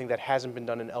doing something that hasn't been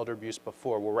done in elder abuse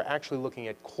before, where we're actually looking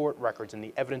at court records and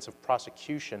the evidence of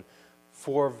prosecution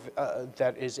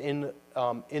that is in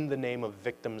the name of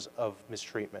victims of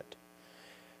mistreatment.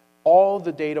 All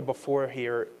the data before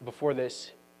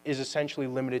this is essentially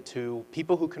limited to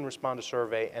people who can respond to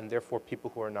survey and therefore people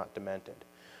who are not demented.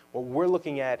 What we're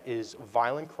looking at is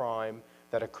violent crime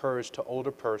that occurs to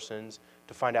older persons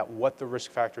to find out what the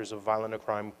risk factors of violent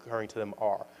crime occurring to them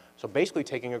are. So basically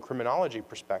taking a criminology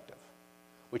perspective,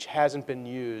 which hasn't been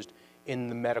used in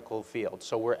the medical field.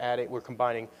 So we're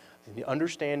combining the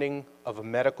understanding of a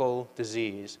medical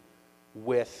disease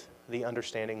with the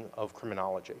understanding of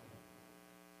criminology.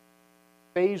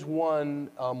 Phase 1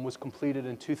 was completed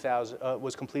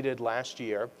last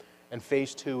year, and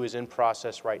phase 2 is in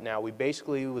process right now. We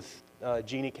basically, with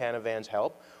Jeannie Canavan's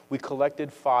help, we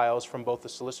collected files from both the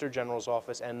Solicitor General's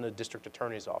office and the District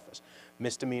Attorney's office,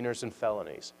 misdemeanors and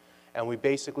felonies. And we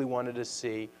basically wanted to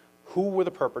see who were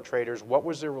the perpetrators, what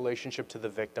was their relationship to the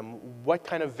victim, what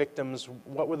kind of victims,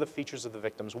 what were the features of the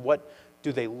victims, what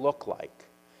do they look like,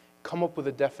 come up with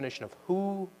a definition of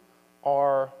who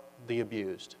are the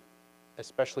abused,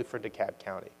 especially for DeKalb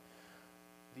County.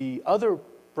 The other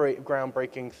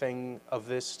groundbreaking thing of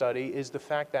this study is the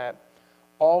fact that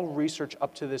all research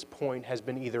up to this point has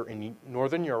been either in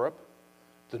Northern Europe,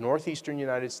 the Northeastern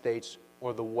United States,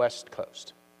 or the West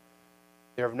Coast.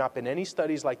 There have not been any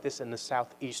studies like this in the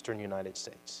Southeastern United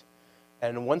States.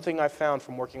 And one thing I found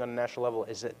from working on a national level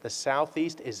is that the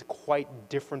Southeast is a quite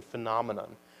different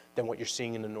phenomenon than what you're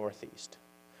seeing in the Northeast.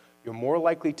 You're more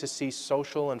likely to see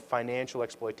social and financial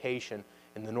exploitation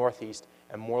in the Northeast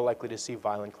and more likely to see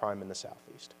violent crime in the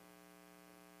Southeast.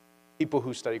 People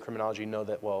who study criminology know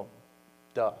that, well,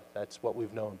 duh, that's what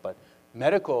we've known, but the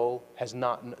medical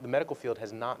field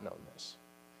has not known this.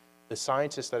 The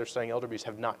scientists that are studying elder abuse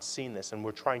have not seen this, and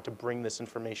we're trying to bring this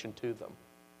information to them.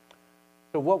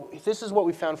 So this is what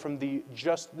we found from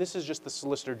this is just the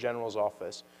Solicitor General's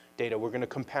office data. We're going to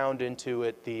compound into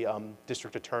it the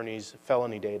district attorney's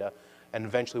felony data, and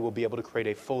eventually we'll be able to create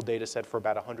a full data set for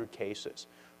about 100 cases,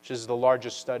 which is the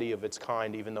largest study of its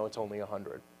kind, even though it's only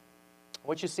 100.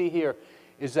 What you see here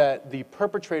is that the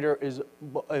perpetrator is,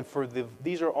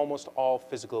 these are almost all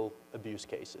physical abuse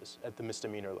cases at the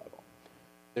misdemeanor level.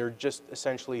 They're just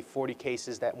essentially 40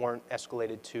 cases that weren't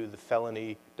escalated to the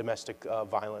felony domestic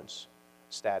violence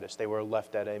status. They were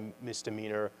left at a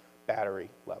misdemeanor battery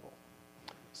level.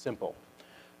 Simple.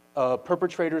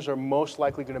 Perpetrators are most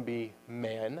likely going to be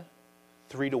men,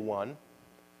 3 to 1.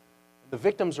 The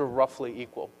victims are roughly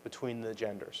equal between the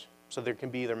genders, so there can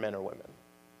be either men or women.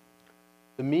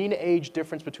 The mean age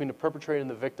difference between the perpetrator and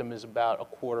the victim is about a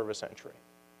quarter of a century.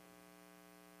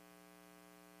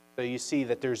 So you see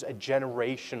that there's a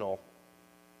generational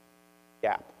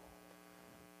gap.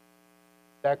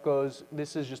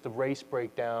 This is just a race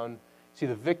breakdown. See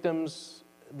the victims,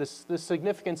 the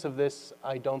significance of this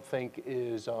I don't think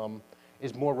is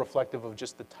more reflective of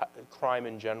just the crime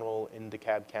in general in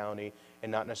DeKalb County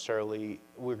and not necessarily,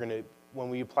 when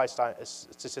we apply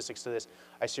statistics to this,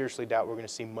 I seriously doubt we're going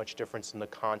to see much difference in the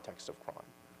context of crime.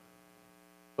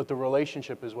 But the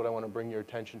relationship is what I want to bring your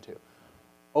attention to.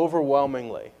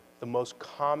 Overwhelmingly, the most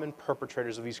common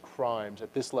perpetrators of these crimes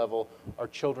at this level are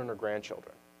children or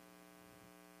grandchildren.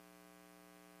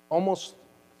 Almost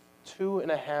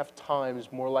 2.5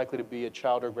 times more likely to be a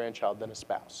child or grandchild than a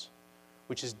spouse,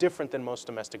 which is different than most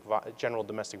general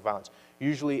domestic violence.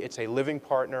 Usually it's a living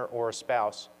partner or a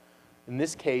spouse. In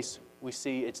this case, we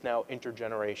see it's now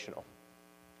intergenerational.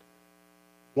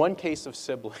 One case of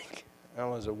sibling, that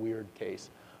was a weird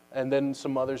case, and then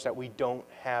some others that we don't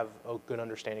have a good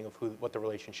understanding of what the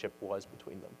relationship was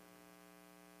between them.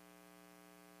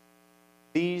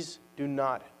 These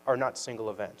are not single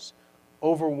events.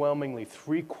 Overwhelmingly,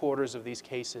 3/4 of these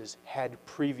cases had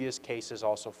previous cases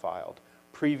also filed,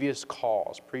 previous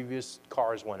calls, previous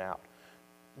cars went out.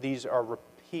 These are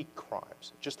repeat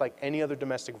crimes, just like any other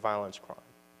domestic violence crime.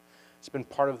 It's been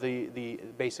part of the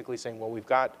basically saying, well, we've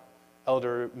got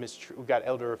elder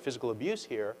physical abuse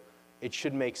here. It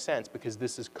should make sense because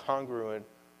this is congruent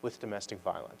with domestic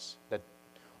violence. That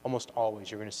almost always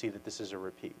you're going to see that this is a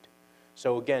repeat.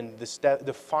 So again,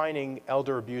 defining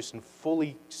elder abuse and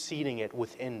fully seating it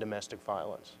within domestic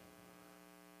violence.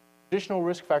 Additional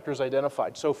risk factors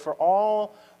identified. So for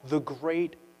all the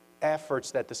great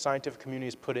efforts that the scientific community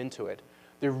has put into it,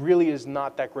 there really is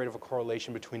not that great of a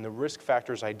correlation between the risk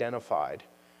factors identified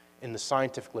in the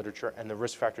scientific literature and the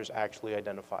risk factors actually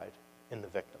identified in the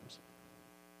victims.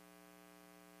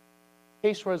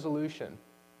 Case resolution.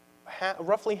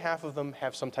 Roughly half of them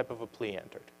have some type of a plea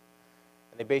entered.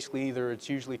 And they basically it's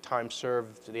usually time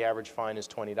served. The average fine is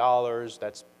 $20.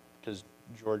 That's because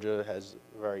Georgia has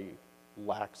very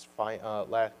lax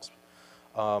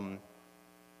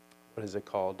what is it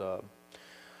called? The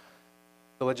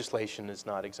legislation is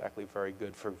not exactly very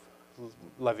good for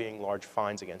levying large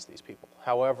fines against these people.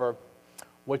 However,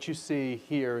 what you see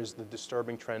here is the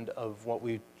disturbing trend of what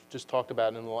we just talked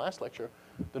about in the last lecture,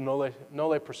 the nolle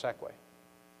prosequi.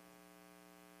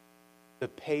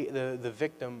 The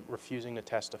victim refusing to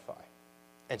testify.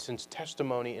 And since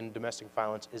testimony in domestic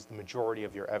violence is the majority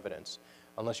of your evidence,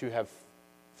 unless you have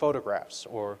photographs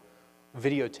or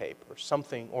videotape or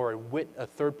something, or a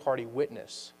third-party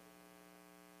witness,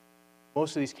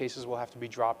 most of these cases will have to be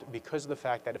dropped because of the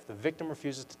fact that if the victim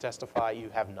refuses to testify, you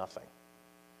have nothing.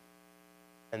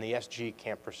 And the SG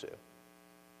can't pursue.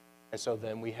 And so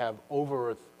then we have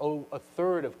over a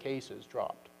third of cases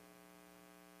dropped.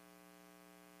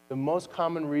 The most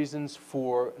common reasons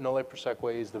for nolle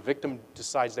prosequi is the victim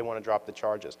decides they want to drop the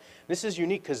charges. This is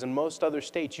unique because in most other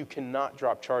states, you cannot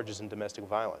drop charges in domestic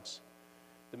violence.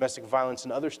 Domestic violence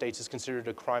in other states is considered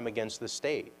a crime against the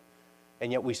state.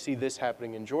 And yet we see this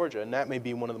happening in Georgia, and that may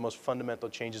be one of the most fundamental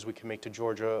changes we can make to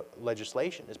Georgia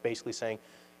legislation, is basically saying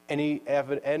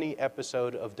any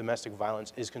episode of domestic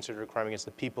violence is considered a crime against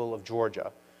the people of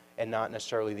Georgia and not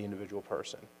necessarily the individual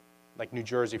person. Like New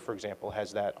Jersey, for example,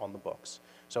 has that on the books.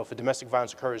 So if a domestic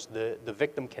violence occurs, the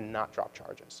victim cannot drop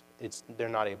charges. They're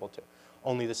not able to.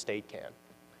 Only the state can.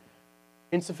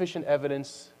 Insufficient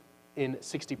evidence in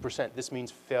 60%. This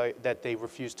means that they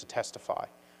refuse to testify.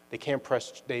 They can't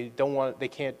press,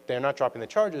 they're not dropping the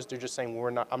charges, they're just saying,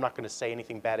 I'm not going to say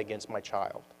anything bad against my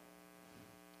child.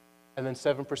 And then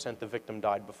 7%, the victim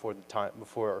died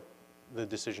before the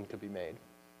decision could be made.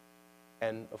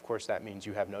 And of course, that means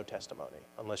you have no testimony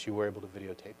unless you were able to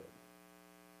videotape it.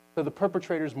 So the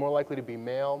perpetrator is more likely to be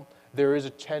male. There is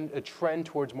a trend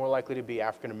towards more likely to be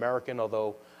African American,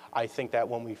 although I think that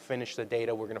when we finish the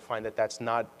data, we're going to find that that's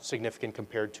not significant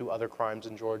compared to other crimes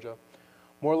in Georgia.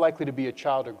 More likely to be a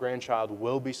child or grandchild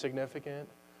will be significant.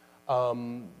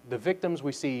 The victims,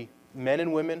 we see men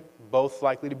and women, both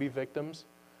likely to be victims.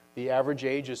 The average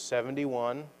age is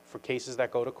 71 for cases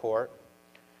that go to court.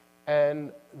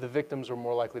 And the victims are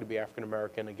more likely to be African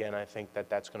American. Again, I think that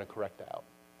that's going to correct out.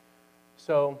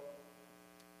 So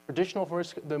traditional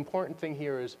risk, the important thing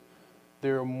here is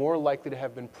they're more likely to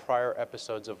have been prior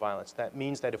episodes of violence. That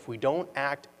means that if we don't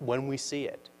act when we see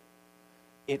it,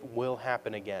 it will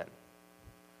happen again.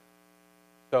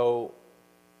 So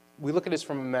we look at this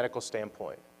from a medical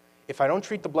standpoint. If I don't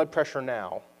treat the blood pressure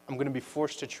now, I'm going to be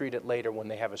forced to treat it later when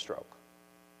they have a stroke.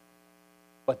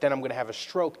 But then I'm going to have a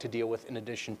stroke to deal with in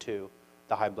addition to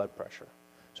the high blood pressure.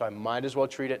 So I might as well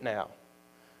treat it now.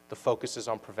 The focus is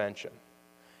on prevention.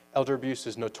 Elder abuse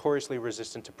is notoriously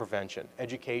resistant to prevention.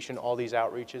 Education, all these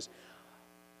outreaches,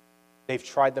 they've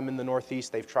tried them in the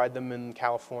Northeast, they've tried them in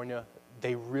California.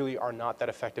 They really are not that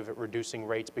effective at reducing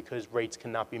rates because rates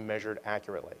cannot be measured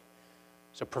accurately.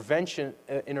 So prevention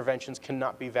interventions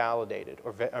cannot be validated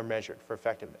or measured for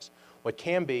effectiveness. What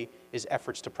can be is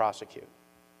efforts to prosecute.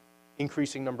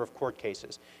 Increasing number of court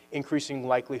cases, increasing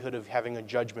likelihood of having a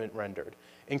judgment rendered,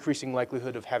 increasing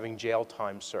likelihood of having jail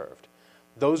time served.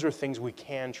 Those are things we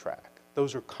can track.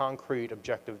 Those are concrete,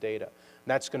 objective data. And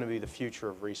that's going to be the future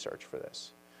of research for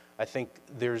this. I think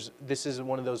this is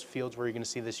one of those fields where you're going to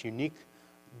see this unique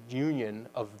union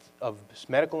of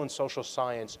medical and social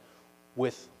science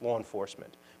with law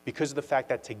enforcement because of the fact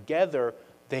that together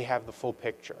they have the full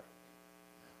picture.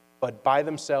 But by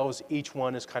themselves, each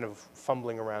one is kind of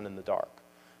fumbling around in the dark.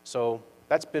 So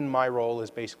that's been my role,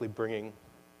 is basically bringing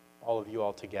all of you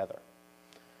all together.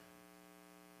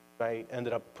 I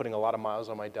ended up putting a lot of miles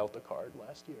on my Delta card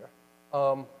last year.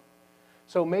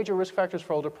 So major risk factors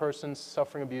for older persons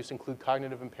suffering abuse include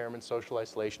cognitive impairment, social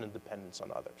isolation, and dependence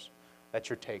on others. That's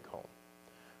your take home.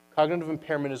 Cognitive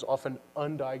impairment is often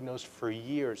undiagnosed for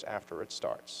years after it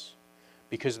starts,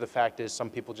 because the fact is some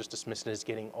people just dismiss it as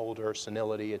getting older,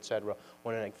 senility, et cetera,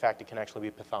 when in fact it can actually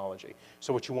be pathology.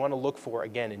 So what you want to look for,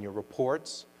 again, in your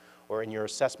reports or in your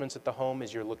assessments at the home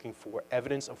is you're looking for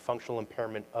evidence of functional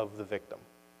impairment of the victim.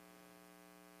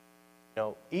 You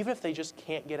know, even if they just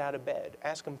can't get out of bed,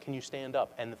 ask them, can you stand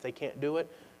up? And if they can't do it,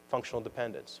 functional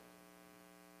dependence.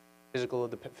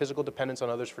 Physical dependence on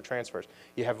others for transfers.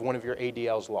 You have one of your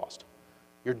ADLs lost.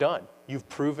 You're done. You've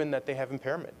proven that they have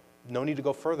impairment. No need to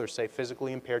go further. Say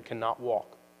physically impaired cannot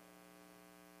walk.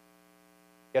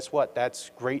 Guess what?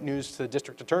 That's great news to the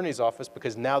district attorney's office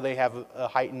because now they have a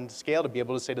heightened scale to be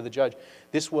able to say to the judge,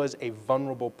 this was a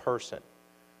vulnerable person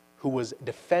who was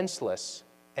defenseless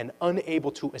and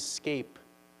unable to escape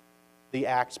the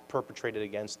acts perpetrated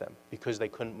against them because they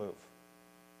couldn't move.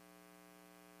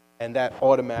 And that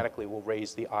automatically will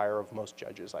raise the ire of most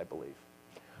judges, I believe.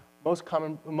 Most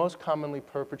commonly,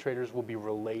 perpetrators will be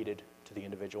related to the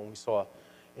individual. And we saw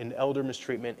in elder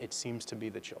mistreatment, it seems to be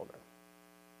the children.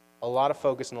 A lot of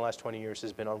focus in the last 20 years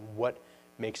has been on what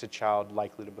makes a child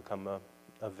likely to become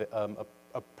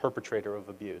a perpetrator of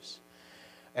abuse.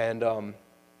 And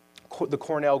the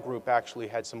Cornell group actually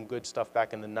had some good stuff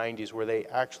back in the 90s where they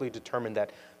actually determined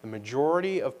that the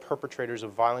majority of perpetrators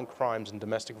of violent crimes and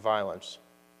domestic violence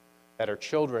that are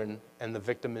children and the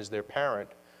victim is their parent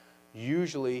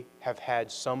usually have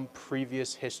had some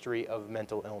previous history of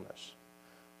mental illness,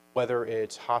 whether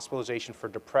it's hospitalization for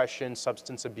depression,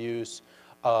 substance abuse,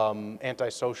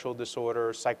 antisocial disorder,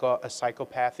 a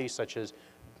psychopathy such as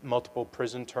multiple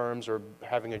prison terms or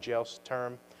having a jail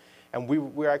term. And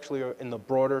we're actually, in the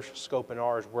broader scope in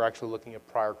ours, we're actually looking at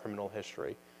prior criminal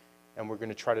history. And we're going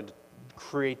to try to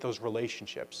create those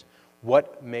relationships.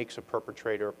 What makes a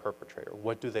perpetrator a perpetrator?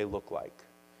 What do they look like?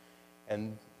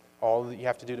 And all that you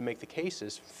have to do to make the case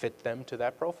is fit them to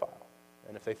that profile.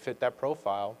 And if they fit that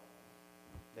profile,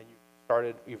 then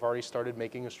you've already started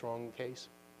making a strong case.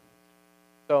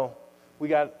 So we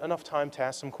got enough time to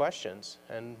ask some questions,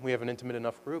 and we have an intimate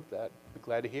enough group that we'd be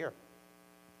glad to hear.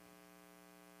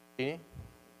 Jeannie?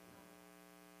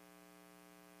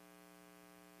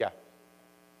 Yeah.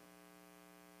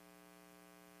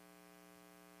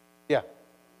 Yeah.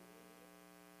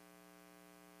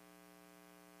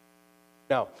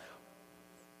 Now,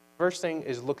 first thing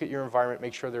is look at your environment,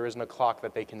 make sure there isn't a clock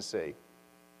that they can see.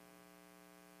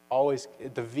 Always,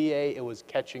 at the VA, it was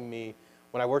catching me.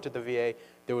 When I worked at the VA,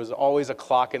 there was always a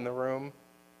clock in the room.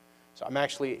 So I'm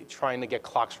actually trying to get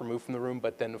clocks removed from the room,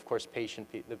 but then, of course,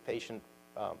 the patient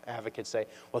advocates say,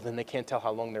 well, then they can't tell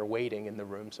how long they're waiting in the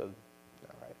room, so,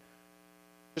 all right.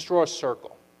 Just draw a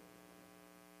circle.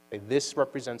 Say, this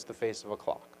represents the face of a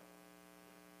clock.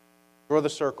 Draw the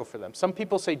circle for them. Some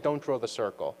people say don't draw the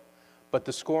circle, but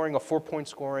the scoring, a 4-point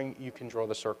scoring, you can draw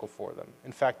the circle for them.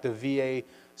 In fact, the VA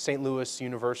St. Louis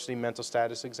University mental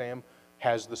status exam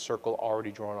has the circle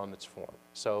already drawn on its form.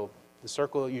 So the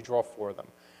circle you draw for them.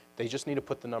 They just need to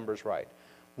put the numbers right.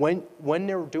 When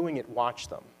they're doing it, watch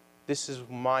them. This is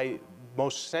my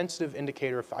most sensitive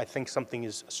indicator if I think something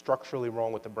is structurally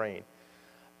wrong with the brain.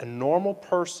 A normal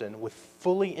person with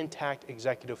fully intact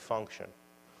executive function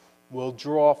will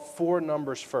draw 4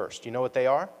 numbers first. You know what they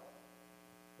are?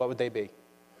 What would they be?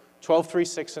 12, 3,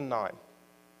 6, and 9. If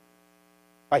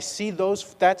I see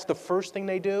those, that's the first thing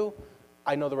they do,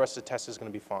 I know the rest of the test is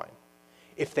going to be fine.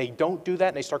 If they don't do that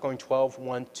and they start going 12,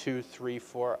 1, 2, 3,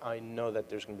 4, I know that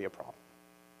there's going to be a problem.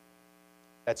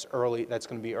 That's early, that's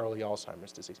going to be early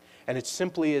Alzheimer's disease. And it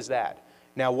simply is that.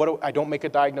 Now, I don't make a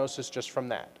diagnosis just from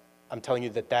that. I'm telling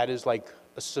you that that is like,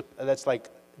 that's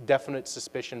like definite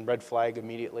suspicion, red flag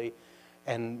immediately.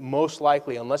 And most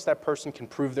likely, unless that person can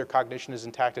prove their cognition is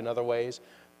intact in other ways,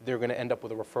 they're going to end up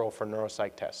with a referral for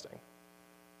neuropsych testing.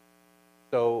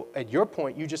 So at your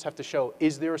point, you just have to show,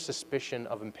 is there a suspicion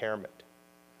of impairment?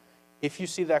 If you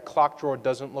see that clock drawer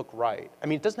doesn't look right, I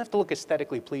mean, it doesn't have to look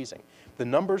aesthetically pleasing. The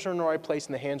numbers are in the right place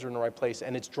and the hands are in the right place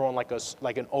and it's drawn like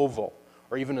an oval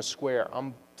or even a square,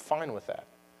 I'm fine with that.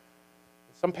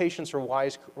 Some patients are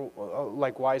wise,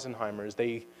 like Weisenheimer's.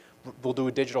 They'll do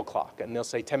a digital clock and they'll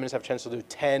say 10 minutes have a chance to do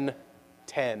 10,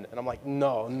 10. And I'm like,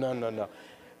 no, no, no, no.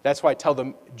 That's why I tell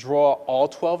them, draw all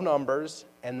 12 numbers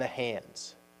and the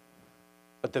hands.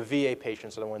 But the VA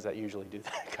patients are the ones that usually do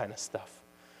that kind of stuff.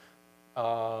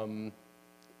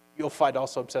 You'll find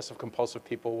also obsessive compulsive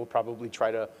people will probably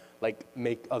try to like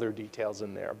make other details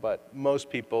in there. But most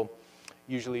people,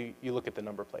 usually you look at the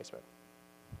number placement.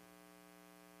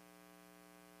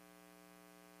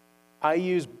 I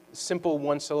use simple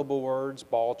one-syllable words,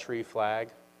 ball, tree, flag.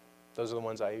 Those are the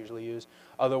ones I usually use.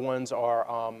 Other ones are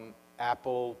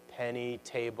apple, penny,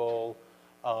 table.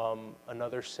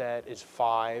 Another set is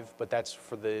 5, but that's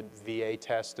for the VA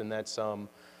test, and that's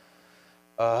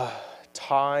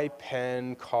tie,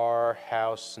 pen, car,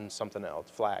 house, and something else,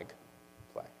 flag.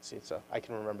 See, I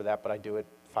can remember that, but I do it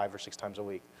 5 or 6 times a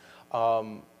week.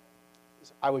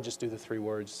 I would just do the 3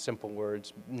 words, simple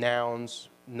words. Nouns,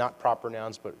 not proper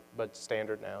nouns, but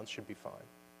standard nouns should be fine.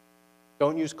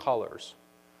 Don't use colors.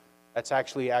 That's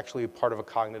actually part of a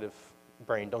cognitive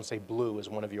brain. Don't say blue as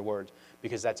one of your words,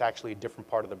 because that's actually a different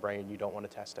part of the brain. You don't want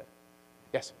to test it.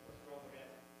 Yes?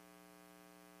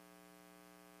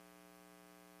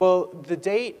 Well, the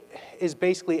date is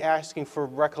basically asking for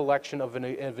recollection of an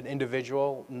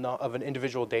individual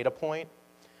data point.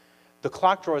 The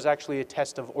clock drawer is actually a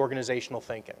test of organizational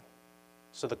thinking.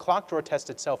 So the clock drawer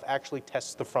test itself actually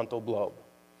tests the frontal lobe.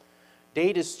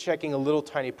 Date is checking a little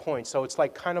tiny point, so it's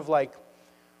like kind of like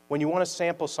when you want to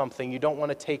sample something, you don't want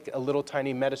to take a little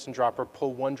tiny medicine dropper,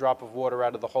 pull 1 drop of water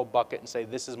out of the whole bucket and say,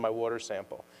 this is my water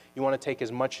sample. You want to take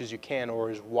as much as you can or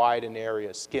as wide an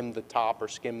area, skim the top or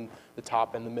skim the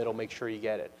top and the middle, make sure you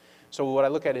get it. So what I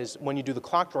look at is when you do the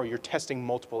clock drawer, you're testing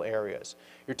multiple areas.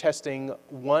 You're testing,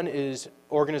 one is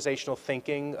organizational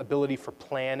thinking, ability for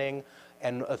planning,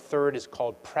 and a third is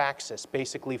called praxis,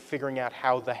 basically figuring out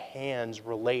how the hands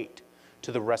relate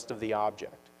to the rest of the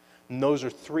object. And those are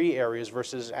 3 areas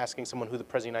versus asking someone who the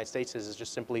President of the United States is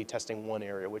just simply testing 1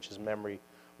 area, which is memory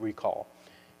recall.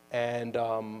 And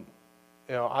you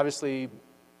know, obviously,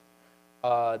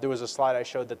 there was a slide I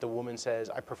showed that the woman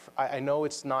says, I know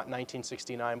it's not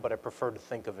 1969, but I prefer to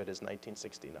think of it as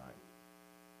 1969.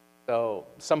 So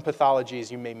some pathologies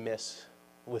you may miss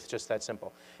with just that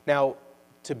simple. Now,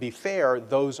 to be fair,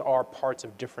 those are parts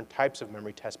of different types of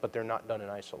memory tests, but they're not done in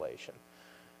isolation.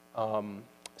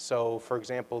 So, for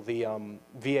example, the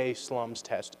VA slums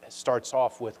test starts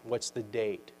off with what's the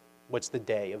date, what's the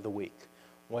day of the week,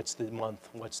 what's the month,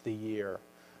 what's the year.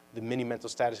 The mini mental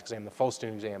status exam, the full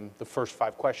student exam, the first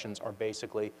 5 questions are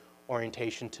basically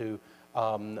orientation to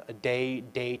a day,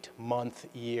 date, month,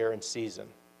 year, and season.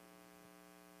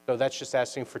 So that's just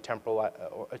asking for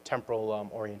temporal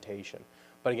orientation.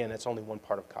 But again, that's only one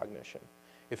part of cognition.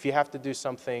 If you have to do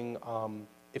something,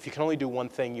 if you can only do one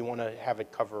thing, you want to have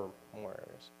it cover more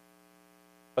areas.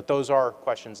 But those are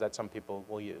questions that some people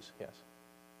will use, yes.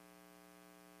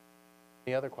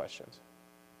 Any other questions?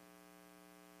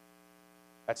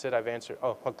 That's it, I've answered.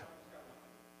 Oh, okay.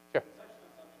 Sure.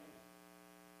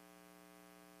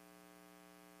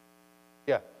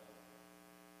 Yeah.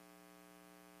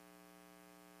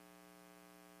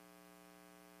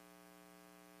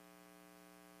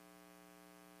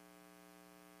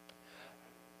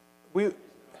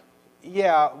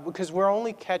 Yeah, because we're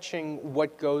only catching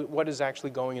what is actually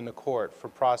going into court for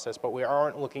process, but we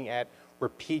aren't looking at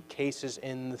repeat cases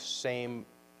in the same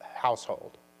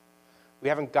household. We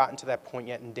haven't gotten to that point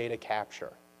yet in data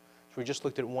capture. So we just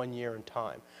looked at 1 year in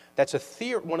time. That's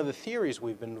one of the theories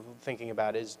we've been thinking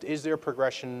about is there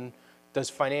progression? Does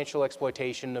financial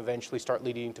exploitation eventually start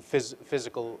leading to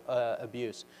physical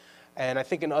abuse? And I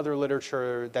think in other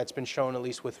literature that's been shown, at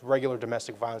least with regular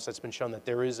domestic violence, that's been shown that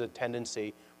there is a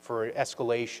tendency for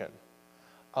escalation.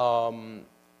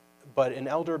 But in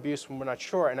elder abuse, we're not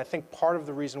sure. And I think part of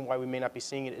the reason why we may not be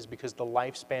seeing it is because the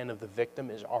lifespan of the victim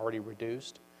is already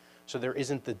reduced. So there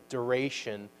isn't the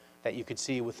duration that you could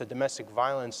see with the domestic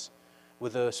violence.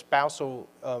 With a spousal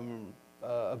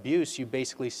abuse, you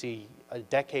basically see a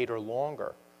decade or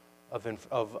longer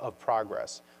of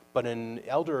progress. But in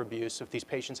elder abuse, if these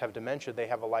patients have dementia, they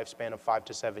have a lifespan of 5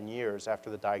 to 7 years after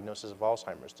the diagnosis of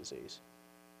Alzheimer's disease.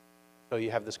 So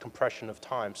you have this compression of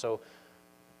time. So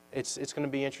it's going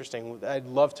to be interesting. I'd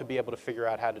love to be able to figure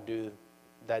out how to do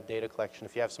that data collection.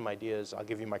 If you have some ideas, I'll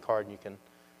give you my card and you can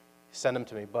send them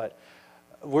to me. But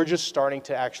we're just starting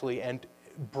to actually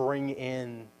bring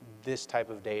in this type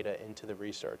of data into the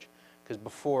research. Because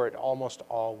before, it almost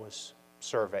all was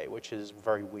survey, which is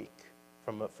very weak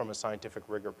from a scientific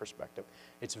rigor perspective.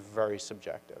 It's very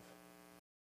subjective.